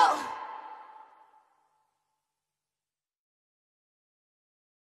 Physical.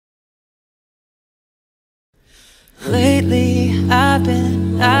 Lately, I've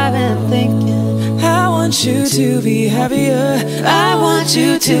been thinking, I want you to be happier. I want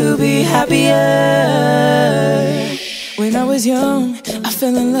you to be happier. When I was young, I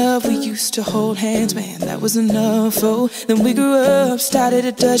fell in love. We used to hold hands, man, that was enough. Oh, then we grew up, started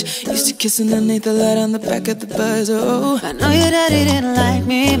to touch. Used to kiss underneath the light on the back of the bus. Oh, I know your daddy didn't like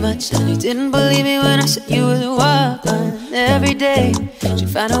me much, and he didn't believe me when I said you was one. Every day, she'd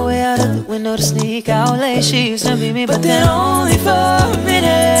find a way out of the window to sneak out late. She used to meet me, but then only for a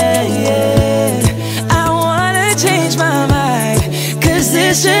minute. Yeah. I wanna change my mind, 'cause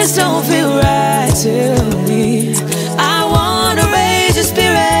this just don't feel right to me. I wanna raise your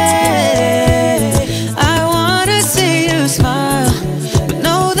spirit, I wanna see you smile, but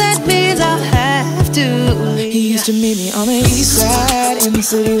no, that means I'll have to leave. He used to meet me on the east side, in the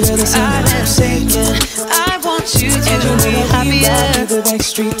city where the sun was sinking. I want you to be happier. The back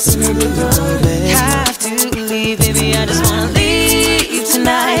streets and the have to leave, baby, I just wanna leave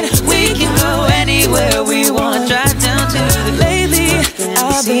tonight. We can go anywhere we want, drive down to the lately.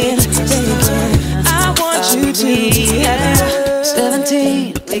 I've been thinking, I want you to be happier.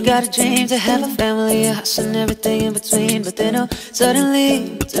 17, we got a dream to have a family, a house and everything in between. But then, oh,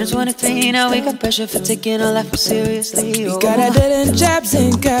 suddenly, we turned 23, now we got pressure for taking our life more seriously. Oh. We got our dead-end jobs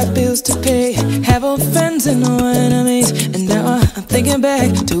and got bills to pay, have old friends and no enemies. And now I'm thinking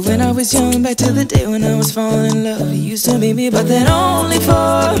back to when I was young, back to the day when I was falling in love. You used to meet me, but then only for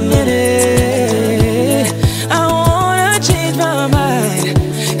a minute. I wanna change my mind,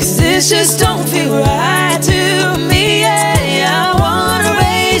 'cause this just don't feel right to me. Yeah. I wanna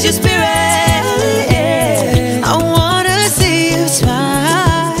raise your spirit, I wanna see you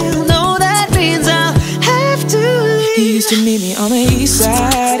smile, no, that means I'll have to leave. He used to meet me on the east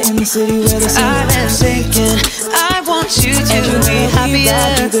side, in the city where the sun was sinking. I want you to be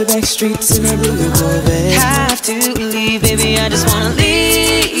happier. The back streets and the blue have to leave, baby, I just wanna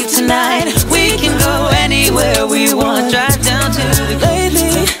leave tonight. We can go anywhere we want, drive down to the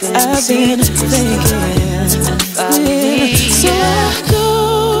lately. I've been thinking, so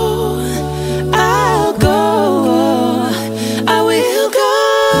I'll go, I will go.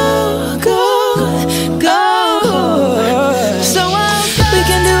 So we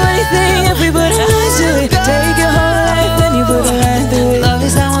can do anything if we put our minds to it. Take your whole life and you put it right through it. Love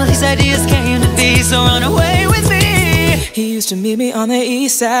is how all these ideas came to be, so run away with me. He used to meet me on the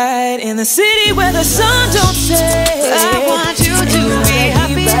east side, in the city where the sun don't set. I want you to be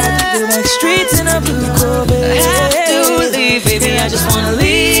happier. The back streets and a blue Corvette. I have to leave, baby, I just wanna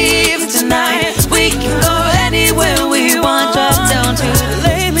leave tonight. We can go anywhere we want, drive down to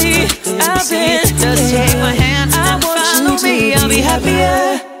lately. I've been just take my hand and follow me, I'll be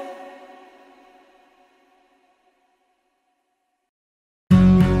happier.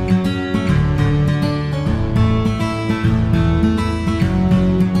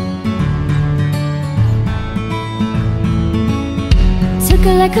 Took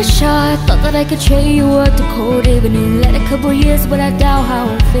took it like a shot. Thought that I could trade you up to cold evening. Let a couple years, but I doubt how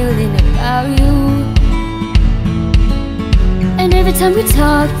I'm feeling about you. And every time we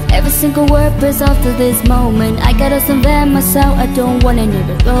talk, every single word bursts off to this moment. I gotta survive myself, I don't wanna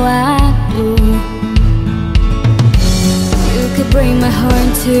never go at you. You could break my heart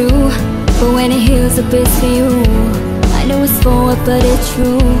in two, but when it heals a bit for you, I know it's forward but it's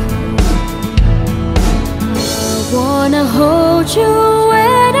true. I wanna hold you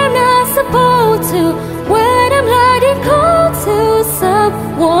when I'm not supposed to, when I'm letting cold to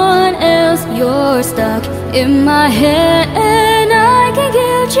someone else. You're stuck in my head and I can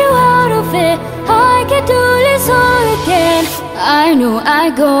get you out of it. I can do this all again. I know I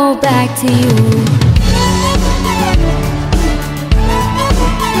go back to you.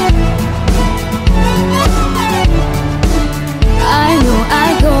 I know I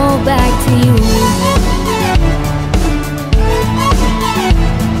go back to you.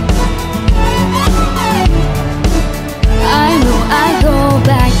 I know I go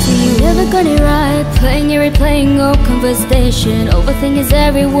back to you. Never got it right, playing and replaying old conversation. Overthinking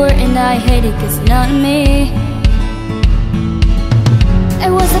every word and I hate it cause not me. I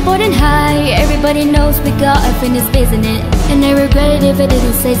was up and high, everybody knows we got unfinished business. And I regret it if it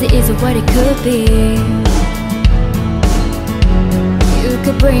didn't say it isn't what it could be. You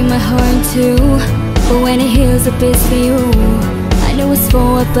could break my heart in two, but when it heals a bit for you, I know it's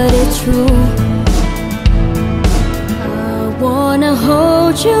forward but it's true. I wanna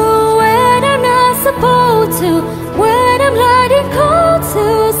hold you when I'm not supposed to, when I'm letting cold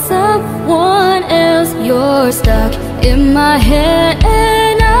to someone else. You're stuck in my head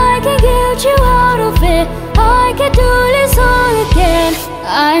and I can get you out of it. I can do this all again.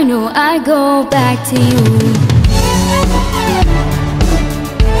 I know I go back to you.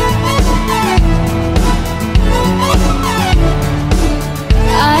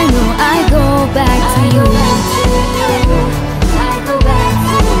 I know I go back to you. I go back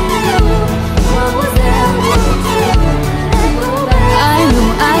to you. What was that? I know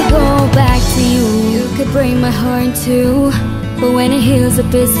I go back to you. You could break my heart in two, but when it heals a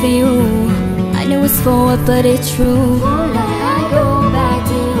bit for you, I know it's forward but it's true. I go back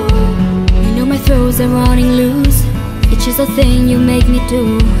to you. You know my throws are running loose. It's just a thing you make me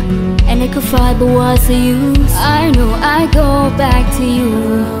do, and I could fight but what's the use? I know I go back to you.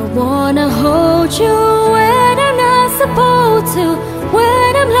 I wanna hold you when I'm not supposed to,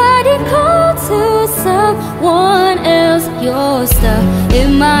 when I'm letting cold to someone else. You're stuck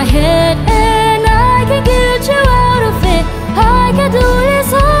in my head and I can get you out of it. I can do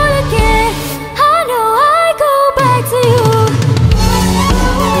this all again. I know I go back to you.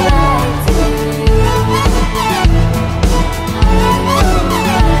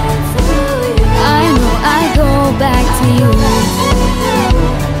 I know I go back to you.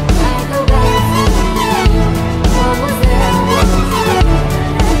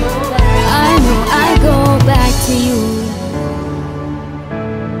 I know I go back to you.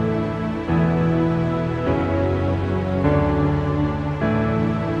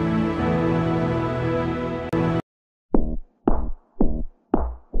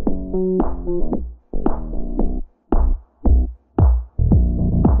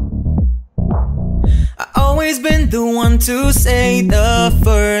 Always been the one to say the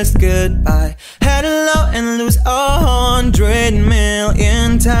first goodbye. Had to love and lose 100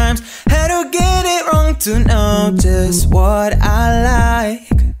 million times. Had to get it wrong to know just what I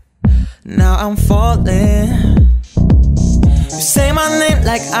like. Now I'm falling. You say my name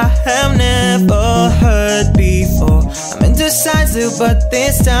like I have never heard before. I'm indecisive but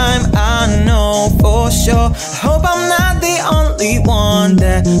this time I know for sure. I hope I'm not the only one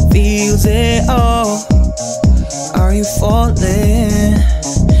that feels it all. Are you falling?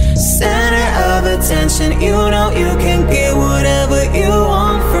 Center of attention, you know you can get whatever you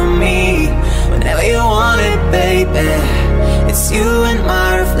want from me, whenever you want it, baby. It's you and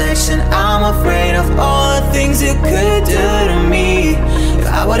my reflection. I'm afraid of all the things you could do to me. If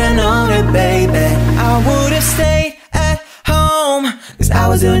I would've known it, baby, I would've stayed at home, cause I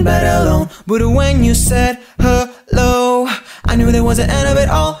was doing better alone. But when you said hello, I knew there was an end of it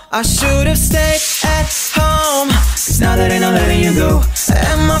all. I should've stayed at home, cause now that I'm letting you go.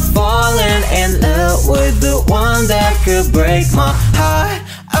 Am I falling in love with the one that could break my heart?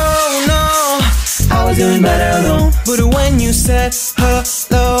 Oh no, I was doing better alone. But when you said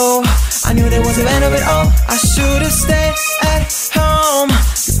hello, I knew there was an end of it all. I should've stayed at home,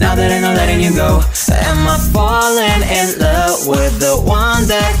 cause now that I'm letting you go. Am I falling in love with the one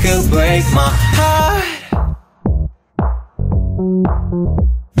that could break my heart?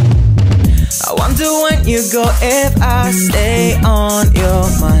 I wonder when you go if I stay on your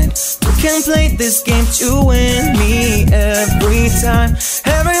mind. We can play this game to win me every time.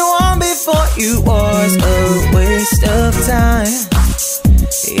 Everyone before you was a waste of time.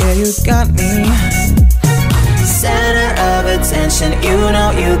 Yeah, you got me. Center of attention, you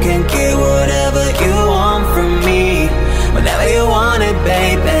know you can get whatever you want from me. Whenever you want it,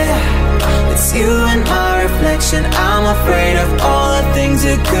 baby. It's you and my reflection. I'm afraid of all the things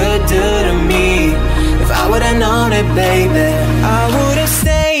you could do to me. If I would've known it, baby, I would've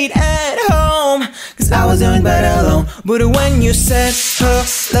stayed at home, cause I was doing better alone. But when you said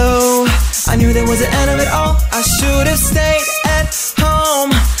hello, I knew there was the end of it all. I should've stayed at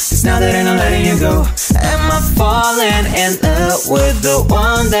home, cause now that I'm not letting you go. Am I falling in love with the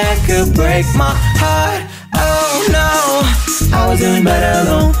one that could break my heart? Oh no, I was doing better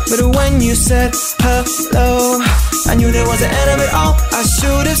alone. But when you said hello, I knew there was the end of it all. I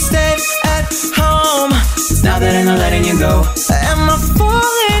should've stayed at home, cause now that I'm not letting you go. Am I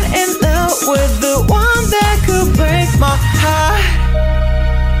falling in love with the one that could break my heart?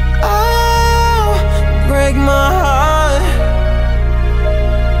 Oh, break my heart,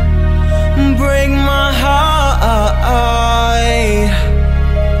 break my heart.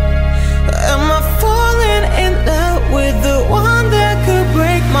 Am I falling in love with the one that could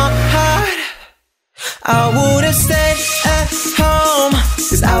break my heart? I would've stayed at home,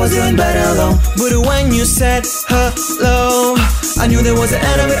 cause I was doing better alone. But when you said hello, I knew there was the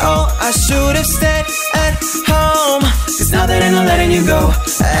end of it all. I should've stayed at home, cause now that I'm not letting you go.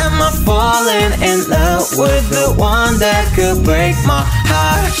 Am I falling in love with the one that could break my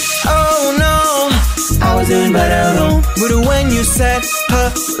heart? Oh no, I was doing better alone. But when you said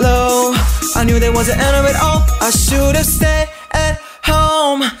hello, I knew there was the end of it all. I should've stayed at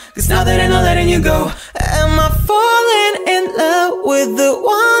home, cause now that I'm not letting you go. Am I falling in love with the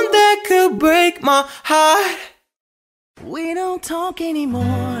one that could break my heart? We don't talk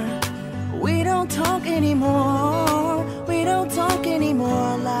anymore. We don't talk anymore. We don't talk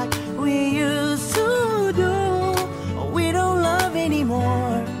anymore like we used to do. We don't love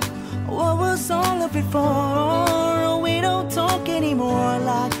anymore. What was all of before? We don't talk anymore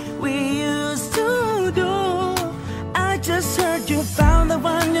like we used to do. I just heard you found the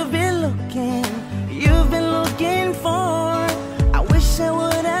one you've been looking for. I wish I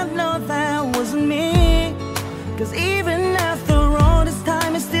would have known that wasn't me, cause even after all this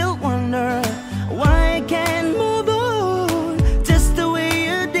time I still wonder why I can't move on just the way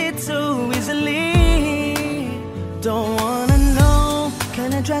you did so easily. Don't wanna know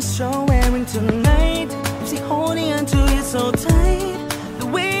kind of dress you're wearing tonight. Is he holding on to you so tight the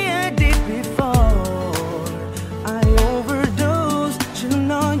way I did before? I overdosed, should've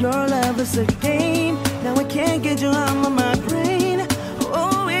known your love was a game. Now I can't get you out of my brain.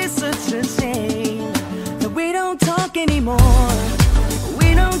 Oh, it's such a shame that we don't talk anymore.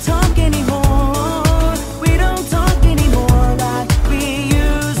 We don't talk anymore. We don't talk anymore like we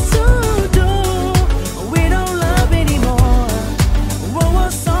used to do. We don't love anymore. What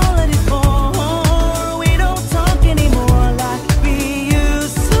was all of it for? We don't talk anymore like we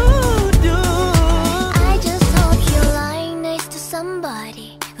used to do. I just hope you're lying next to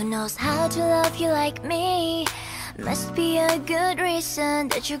somebody who knows how to love you like me. Must be a good reason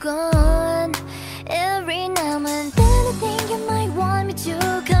that you're gone. Every now and then I think you might want me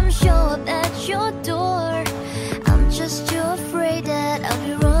to come show up at your door. I'm just too afraid that I'll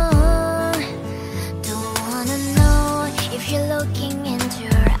be wrong. Don't wanna know if you're looking into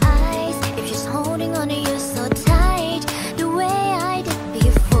her eyes, if she's holding on to you so tight the way I did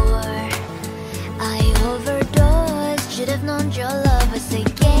before. I overdosed, should've known your love was a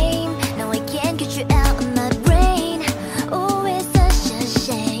game. Now I can't get you out of my brain. Oh, it's such a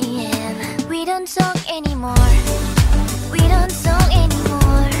shame. We don't talk anymore. We don't talk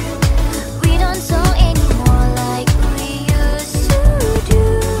anymore. We don't talk anymore like we used to do.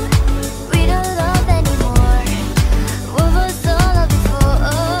 We don't love anymore. What was all of it for?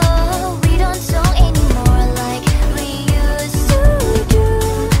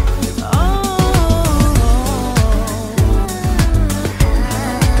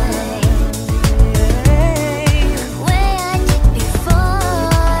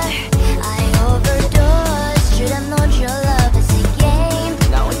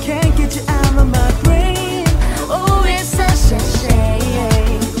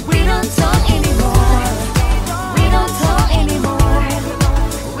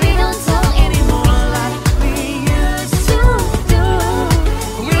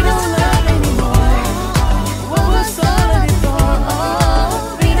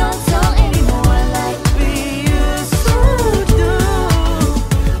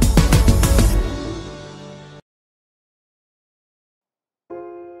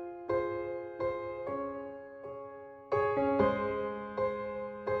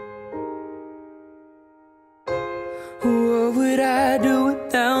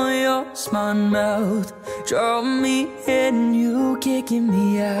 close my mouth, draw me in, you kicking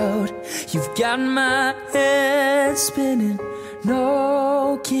me out. You've got my head spinning,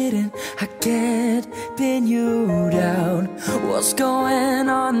 no kidding, I can't pin you down. What's going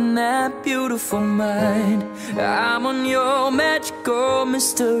on in that beautiful mind? I'm on your magical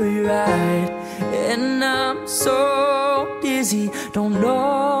mystery ride, and I'm so dizzy, don't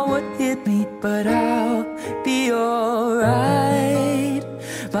know what hit me, but I'll be alright.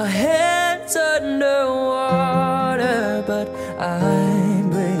 My head's underwater, but I'm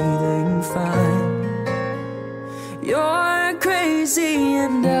breathing fine. You're crazy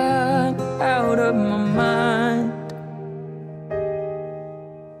and I'm out of my mind,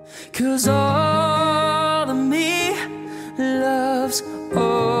 'cause all of me loves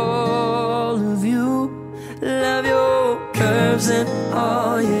all of you. Love your curves and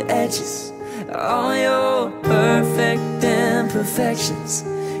all your edges, all your perfect imperfections.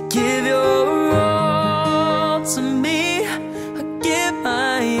 Give your all to me, I give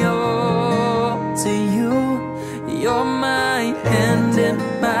my all to you. You're my end and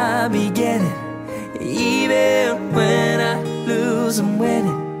my beginning, even when I lose I'm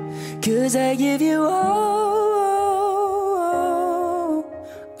winning, 'cause I give you all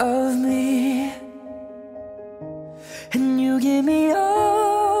of me, and you give me all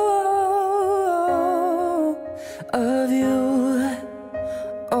of you.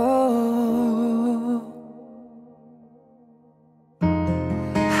 Oh,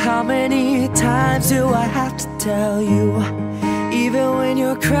 how many times do I have to tell you? Even when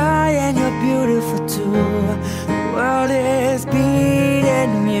you're crying, you're beautiful too. The world is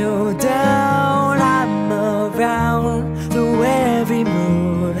beating you down, I'm around through every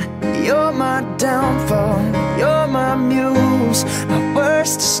mood. You're my downfall, you're my muse, my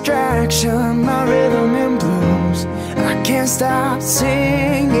worst distraction, my rhythm and blues. I can't stop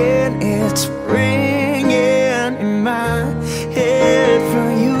singing, it's ringing in my head for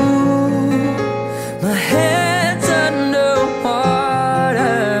you. My head's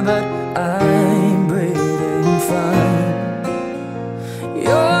underwater, but I'm breathing fine.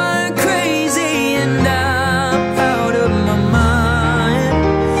 You're crazy and I'm out of my mind,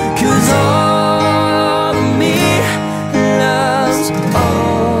 'cause all of me loves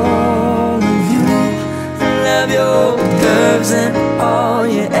all of you. Love your curves and all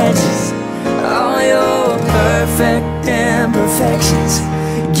your edges, all your perfect imperfections.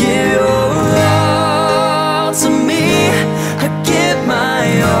 Give your all to me, I give my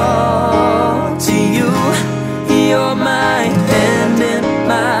all to you. You're my end and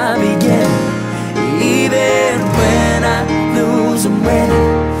my beginning, even when I lose I'm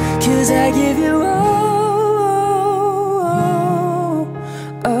winning, 'cause I give you all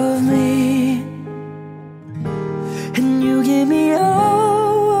of me, and you give me all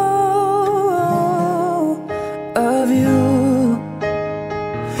of you.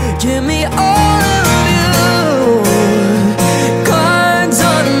 Give me all of you. Cards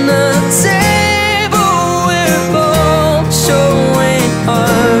on the table, we're both showing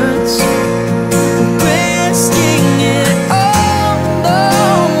hearts, risking it all,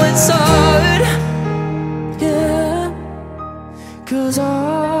 though it's hard. Yeah, 'cause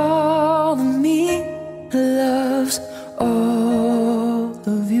all of me loves all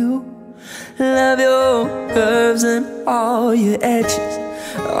of you. Love your curves and all your edges,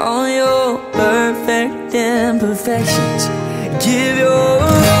 all your perfect imperfections. Give your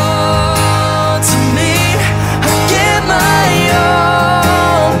all to me, I give my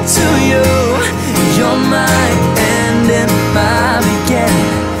all to you. You're my end and my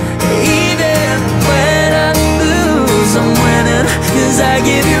beginning, even when I lose I'm winning, 'cause I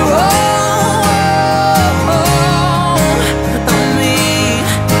give you all of me,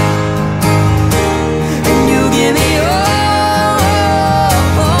 and you give me all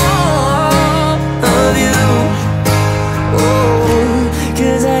of you. Oh,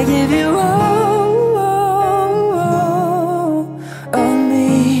 'cause I give you all of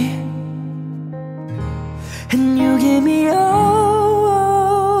me, and you give me all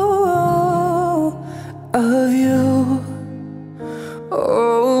of you. Oh.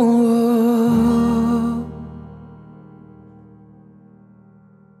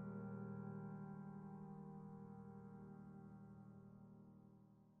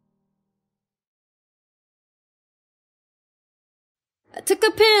 I took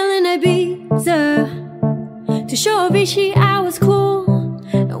a pill in Ibiza to show Avicii I was cool.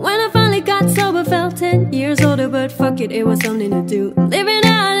 And when I finally got sober, felt 10 years older. But fuck it, it was something to do. Living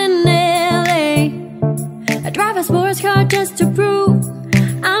out in LA, I drive a sports car just to prove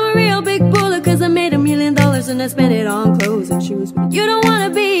I'm a real big baller, 'cause I made $1 million and I spent it on clothes and shoes. But you don't wanna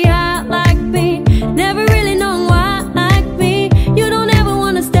be high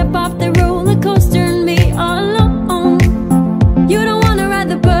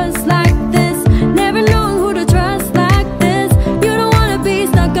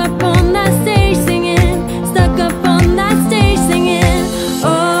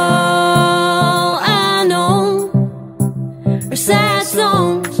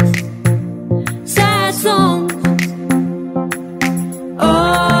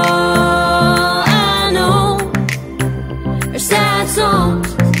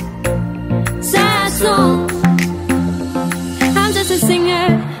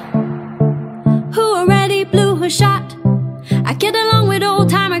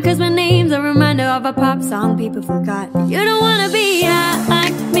of a pop song people forgot. You don't wanna be high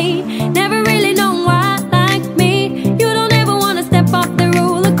like me, never really know why like me. You don't ever wanna step off the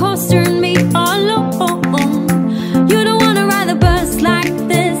roller coaster and be all alone. You don't wanna ride the bus like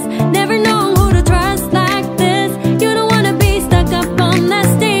this, never know who to trust like this. You don't wanna be stuck up on that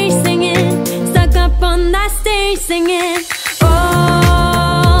stage singing, stuck up on that stage singing.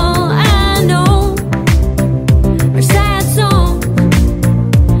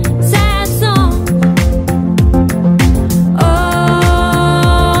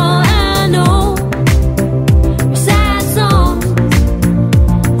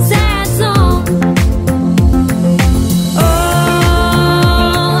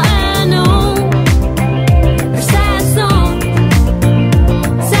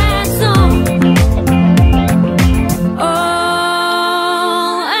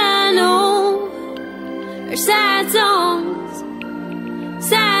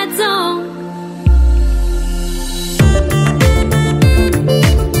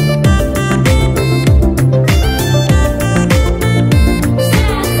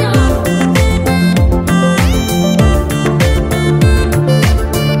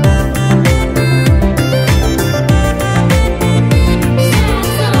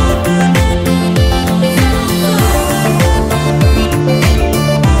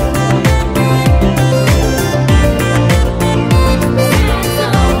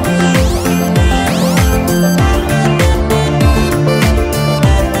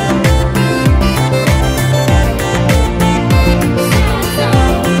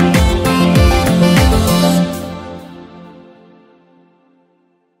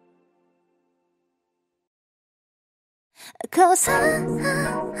 Cause I'm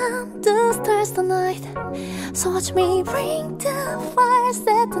the stars tonight, so watch me bring the fire,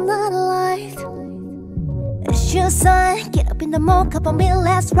 set the night alight. It's your sign, get up in the morning, cup of milk,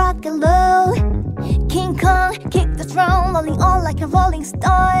 let's rock and roll. King Kong, kick the drum, rolling on like a rolling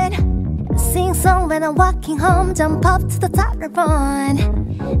stone. Sing song when I'm walking home, jump up to the top and run.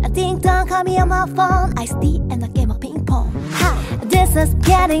 I think don't call me on my phone, I stay and a game of ping pong. This is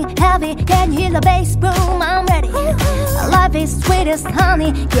getting heavy, can you hear the bass boom? I'm ready. Life is sweet as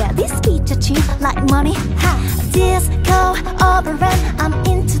honey, yeah, this beat are cheap like money. Disco over and I'm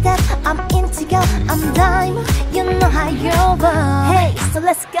into that, I'm into go, I'm diamond, you know how you roll. Hey, so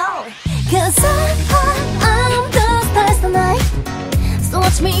let's go. Cause I'm the stars tonight, so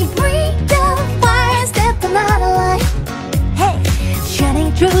watch me bring the fire, set the night alight. Hey,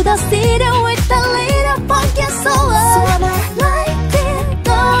 shining through the city with a little funky soul. So I'ma light it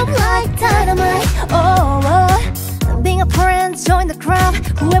up like dynamite. Being a friend, join the crowd,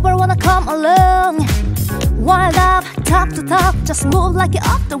 whoever wanna come along. Wild up, top to top, just move like you're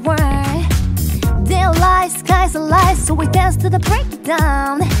off the world. Day light, skies alight, so we dance to the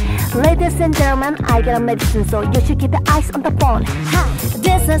breakdown. Ladies and gentlemen, I got a medicine, so you should keep the eyes on the phone.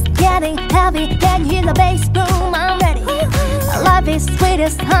 This is getting heavy, can you hear the bass boom? I'm ready. Life is sweet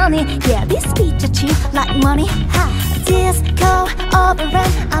as honey, yeah, this beat are cheap like money. Disco over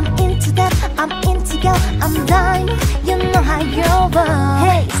and I'm into that, I'm into go, I'm diamond, you know how you roll.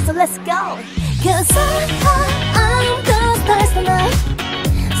 Hey, so let's go. Cause I'm the stars tonight,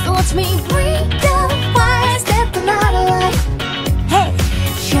 so watch me bring the fire, set the night alight. Hey,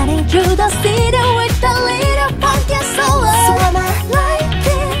 shining through the city with a little funky soul. So I'ma light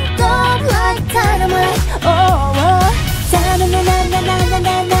it up like dynamite.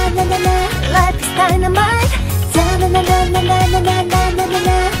 Da-na-na-na-na-na-na-na-na-na-na. Life is dynamite.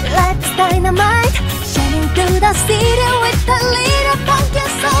 Da-na-na-na-na-na-na-na-na-na-na. Life is dynamite. Shining through the city with a little funky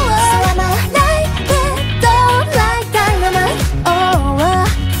soul. So I'ma light it up like dynamite.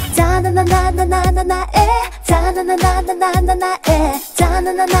 Da-na-na-na-na-na-na-eh. Da-na-na-na-na-na-na-eh.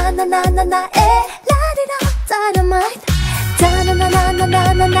 Da-na-na-na-na-na-na-eh. Light it up, dynamite.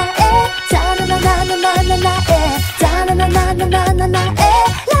 Da-na-na-na-na-na-na-eh. Da-na-na-na-na-na-na-eh. Da-na-na-na-na-na-na-eh.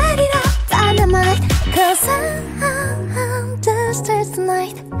 Light it up, dynamite. Cause I'm the stars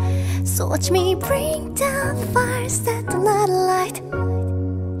tonight, so watch me bring the fire, set the night alight.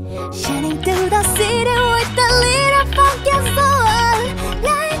 Shining through the city with a little funky soul.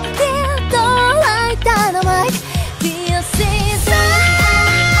 Light it up like dynamite. This is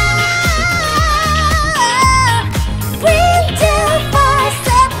bring the fire,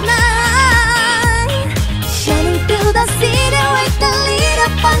 set night. Shining through the city with a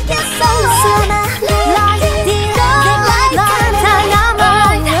little funky soul. So light it up like dynamite.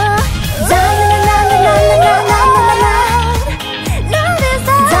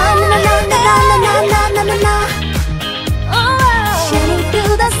 Shining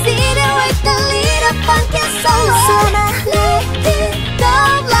through the city with a little funky soul.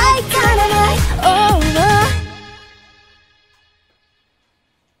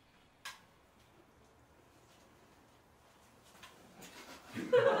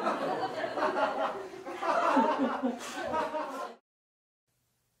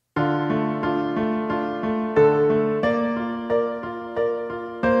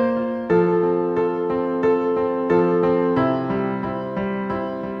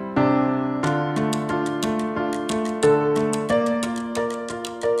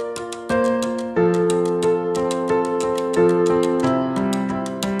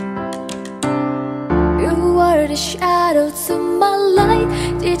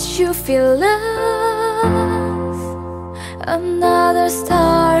 you feel love? Another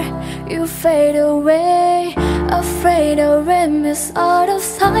star, you fade away, afraid of it, miss out of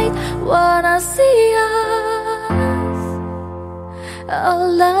sight. Wanna see us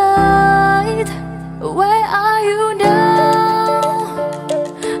alight. Where are you now?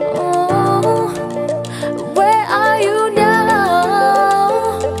 Oh, where are you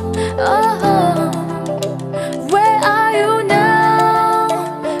now? Oh, where are you now?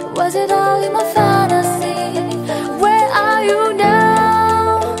 Was it all in my fantasy? Where are you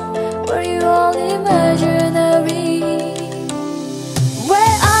now? Were you all imaginary?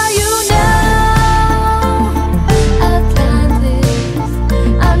 Where are you now? Atlantis,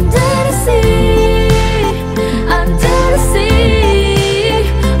 under the sea, under the sea.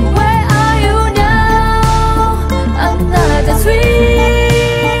 Where are you now? Another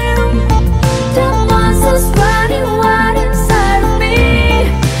dream. The monsters running wild inside of me.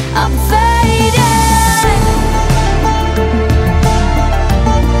 I'm faded.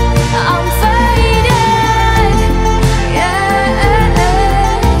 I'm faded. Yeah,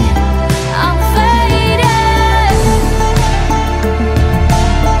 I'm faded.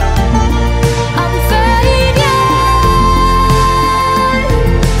 I'm faded.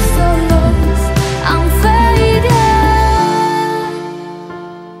 So lost. I'm faded.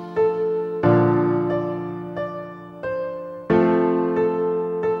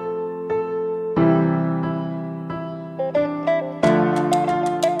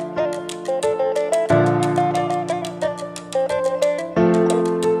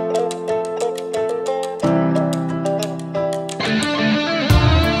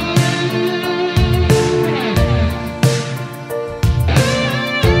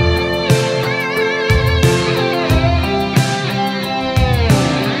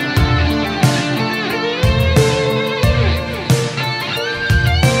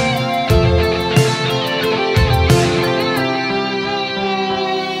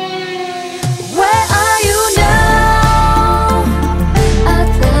 Where are you now?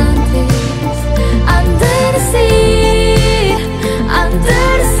 Atlantis, under the sea, under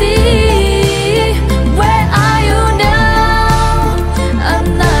the sea. Where are you now?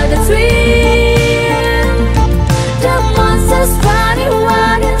 Another dream. The monsters running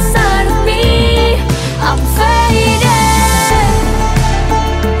wild inside of me. I'm faded.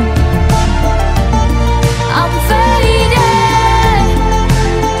 I'm faded.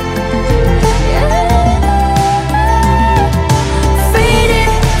 Faded,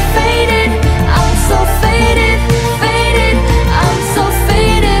 faded, I'm so faded, faded, I'm so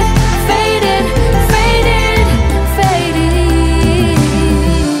faded, faded, faded, faded.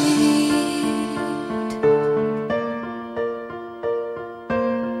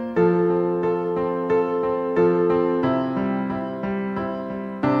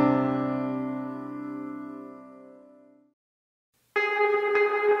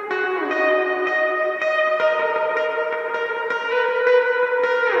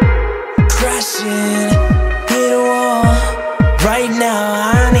 Crashing, hit a wall. Right now,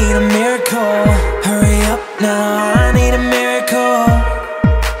 I need a miracle. Hurry up now, I need a miracle.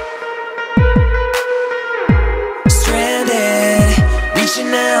 Stranded,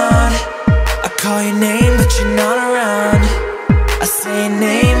 reaching out. I call your name, but you're not around. I say your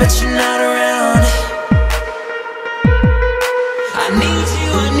name, but you're not around. I need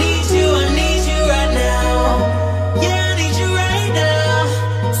you, I need you, I need you right now. Yeah, I need you right now.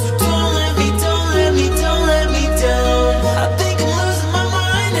 So don't let me, don't let me, don't let me down. I think I'm losing my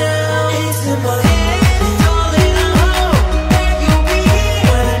mind now. It's in my head, darling, I hope that you'll be here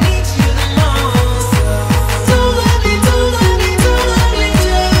when I need you the most. Don't let me, don't let me, don't let me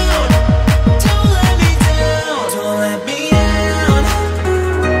down. Don't let me down, don't let me down.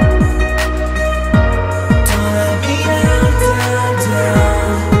 Don't let me down, down, down.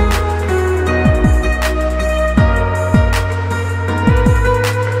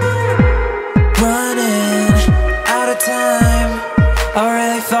 Running out of time. I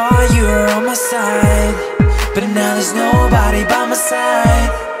really thought you were on my side, but now there's nobody by my side.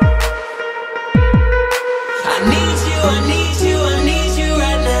 I need you, I need you, I need you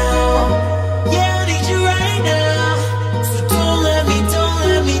right now. Yeah, I need you right now. So don't let me, don't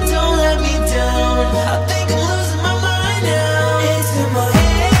let me, don't let me down. I think I'm losing my mind now. It's in my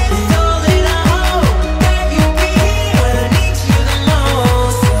head, darling, I hope that you'll be here when I need you the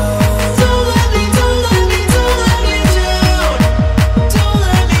most. Don't let me, don't let me, don't let me down. Don't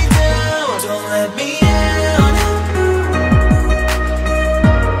let me down, don't let me down.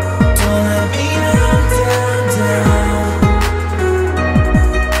 Don't let me down, down, down.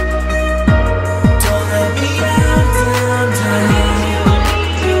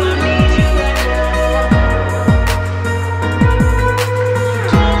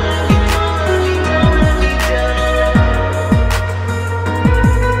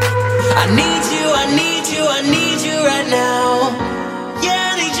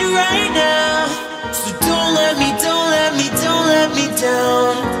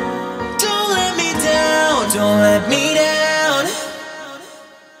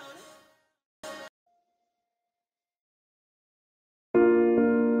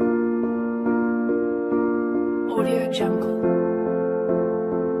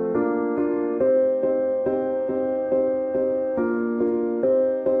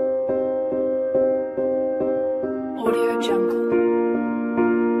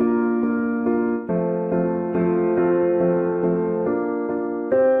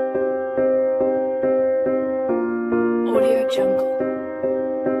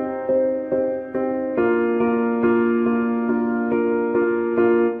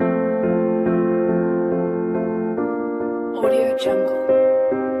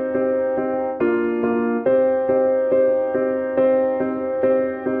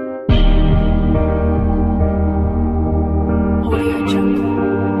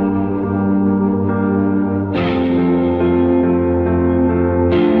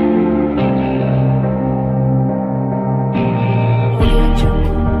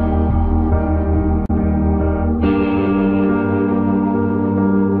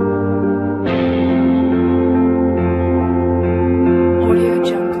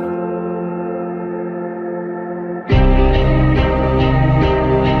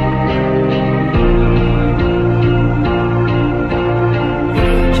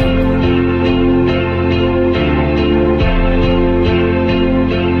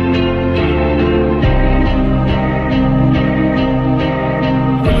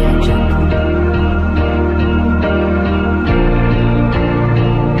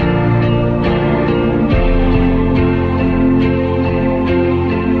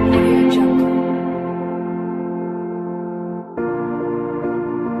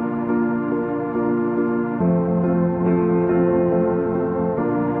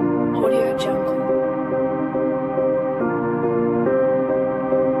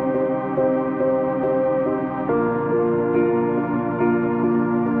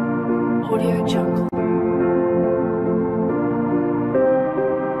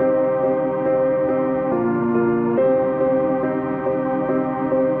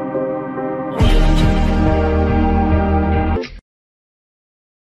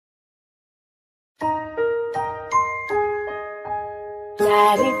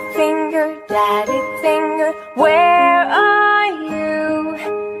 Daddy finger, where are you?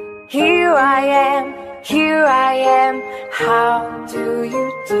 Here I am, how do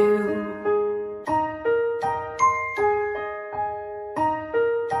you do?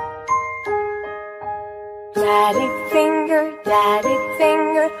 Daddy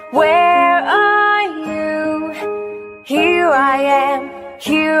finger, where are you? Here I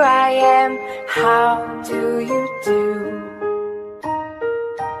am, how do you do?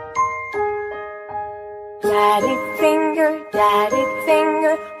 Daddy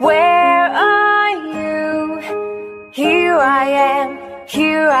finger, where are you? Here I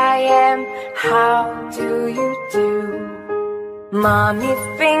am, how do you do? Mommy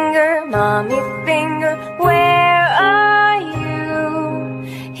finger, where are you?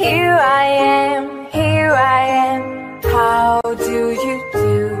 Here I am, how do you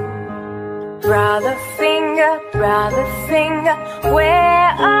do? Brother finger,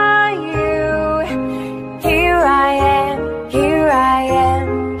 where are you? Here I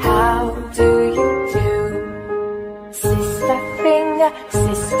am, how do you do? Sister finger,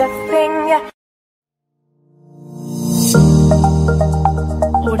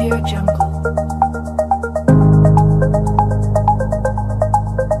 Audio Jungle.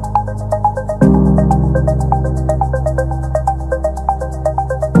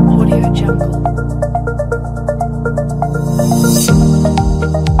 Audio Jungle.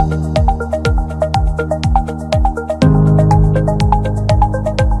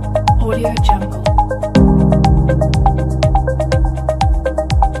 Audio Jungle.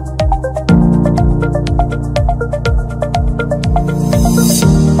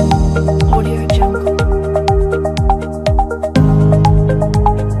 Audio Jungle.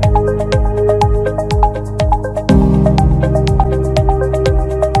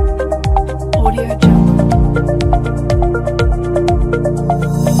 Audio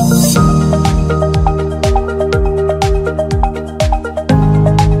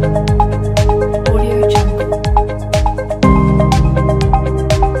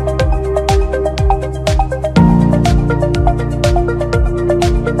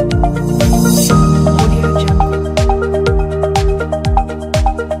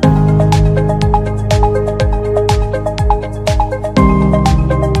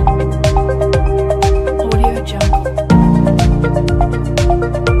Jungle.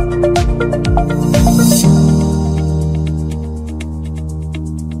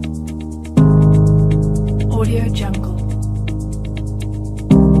 Audio Jungle.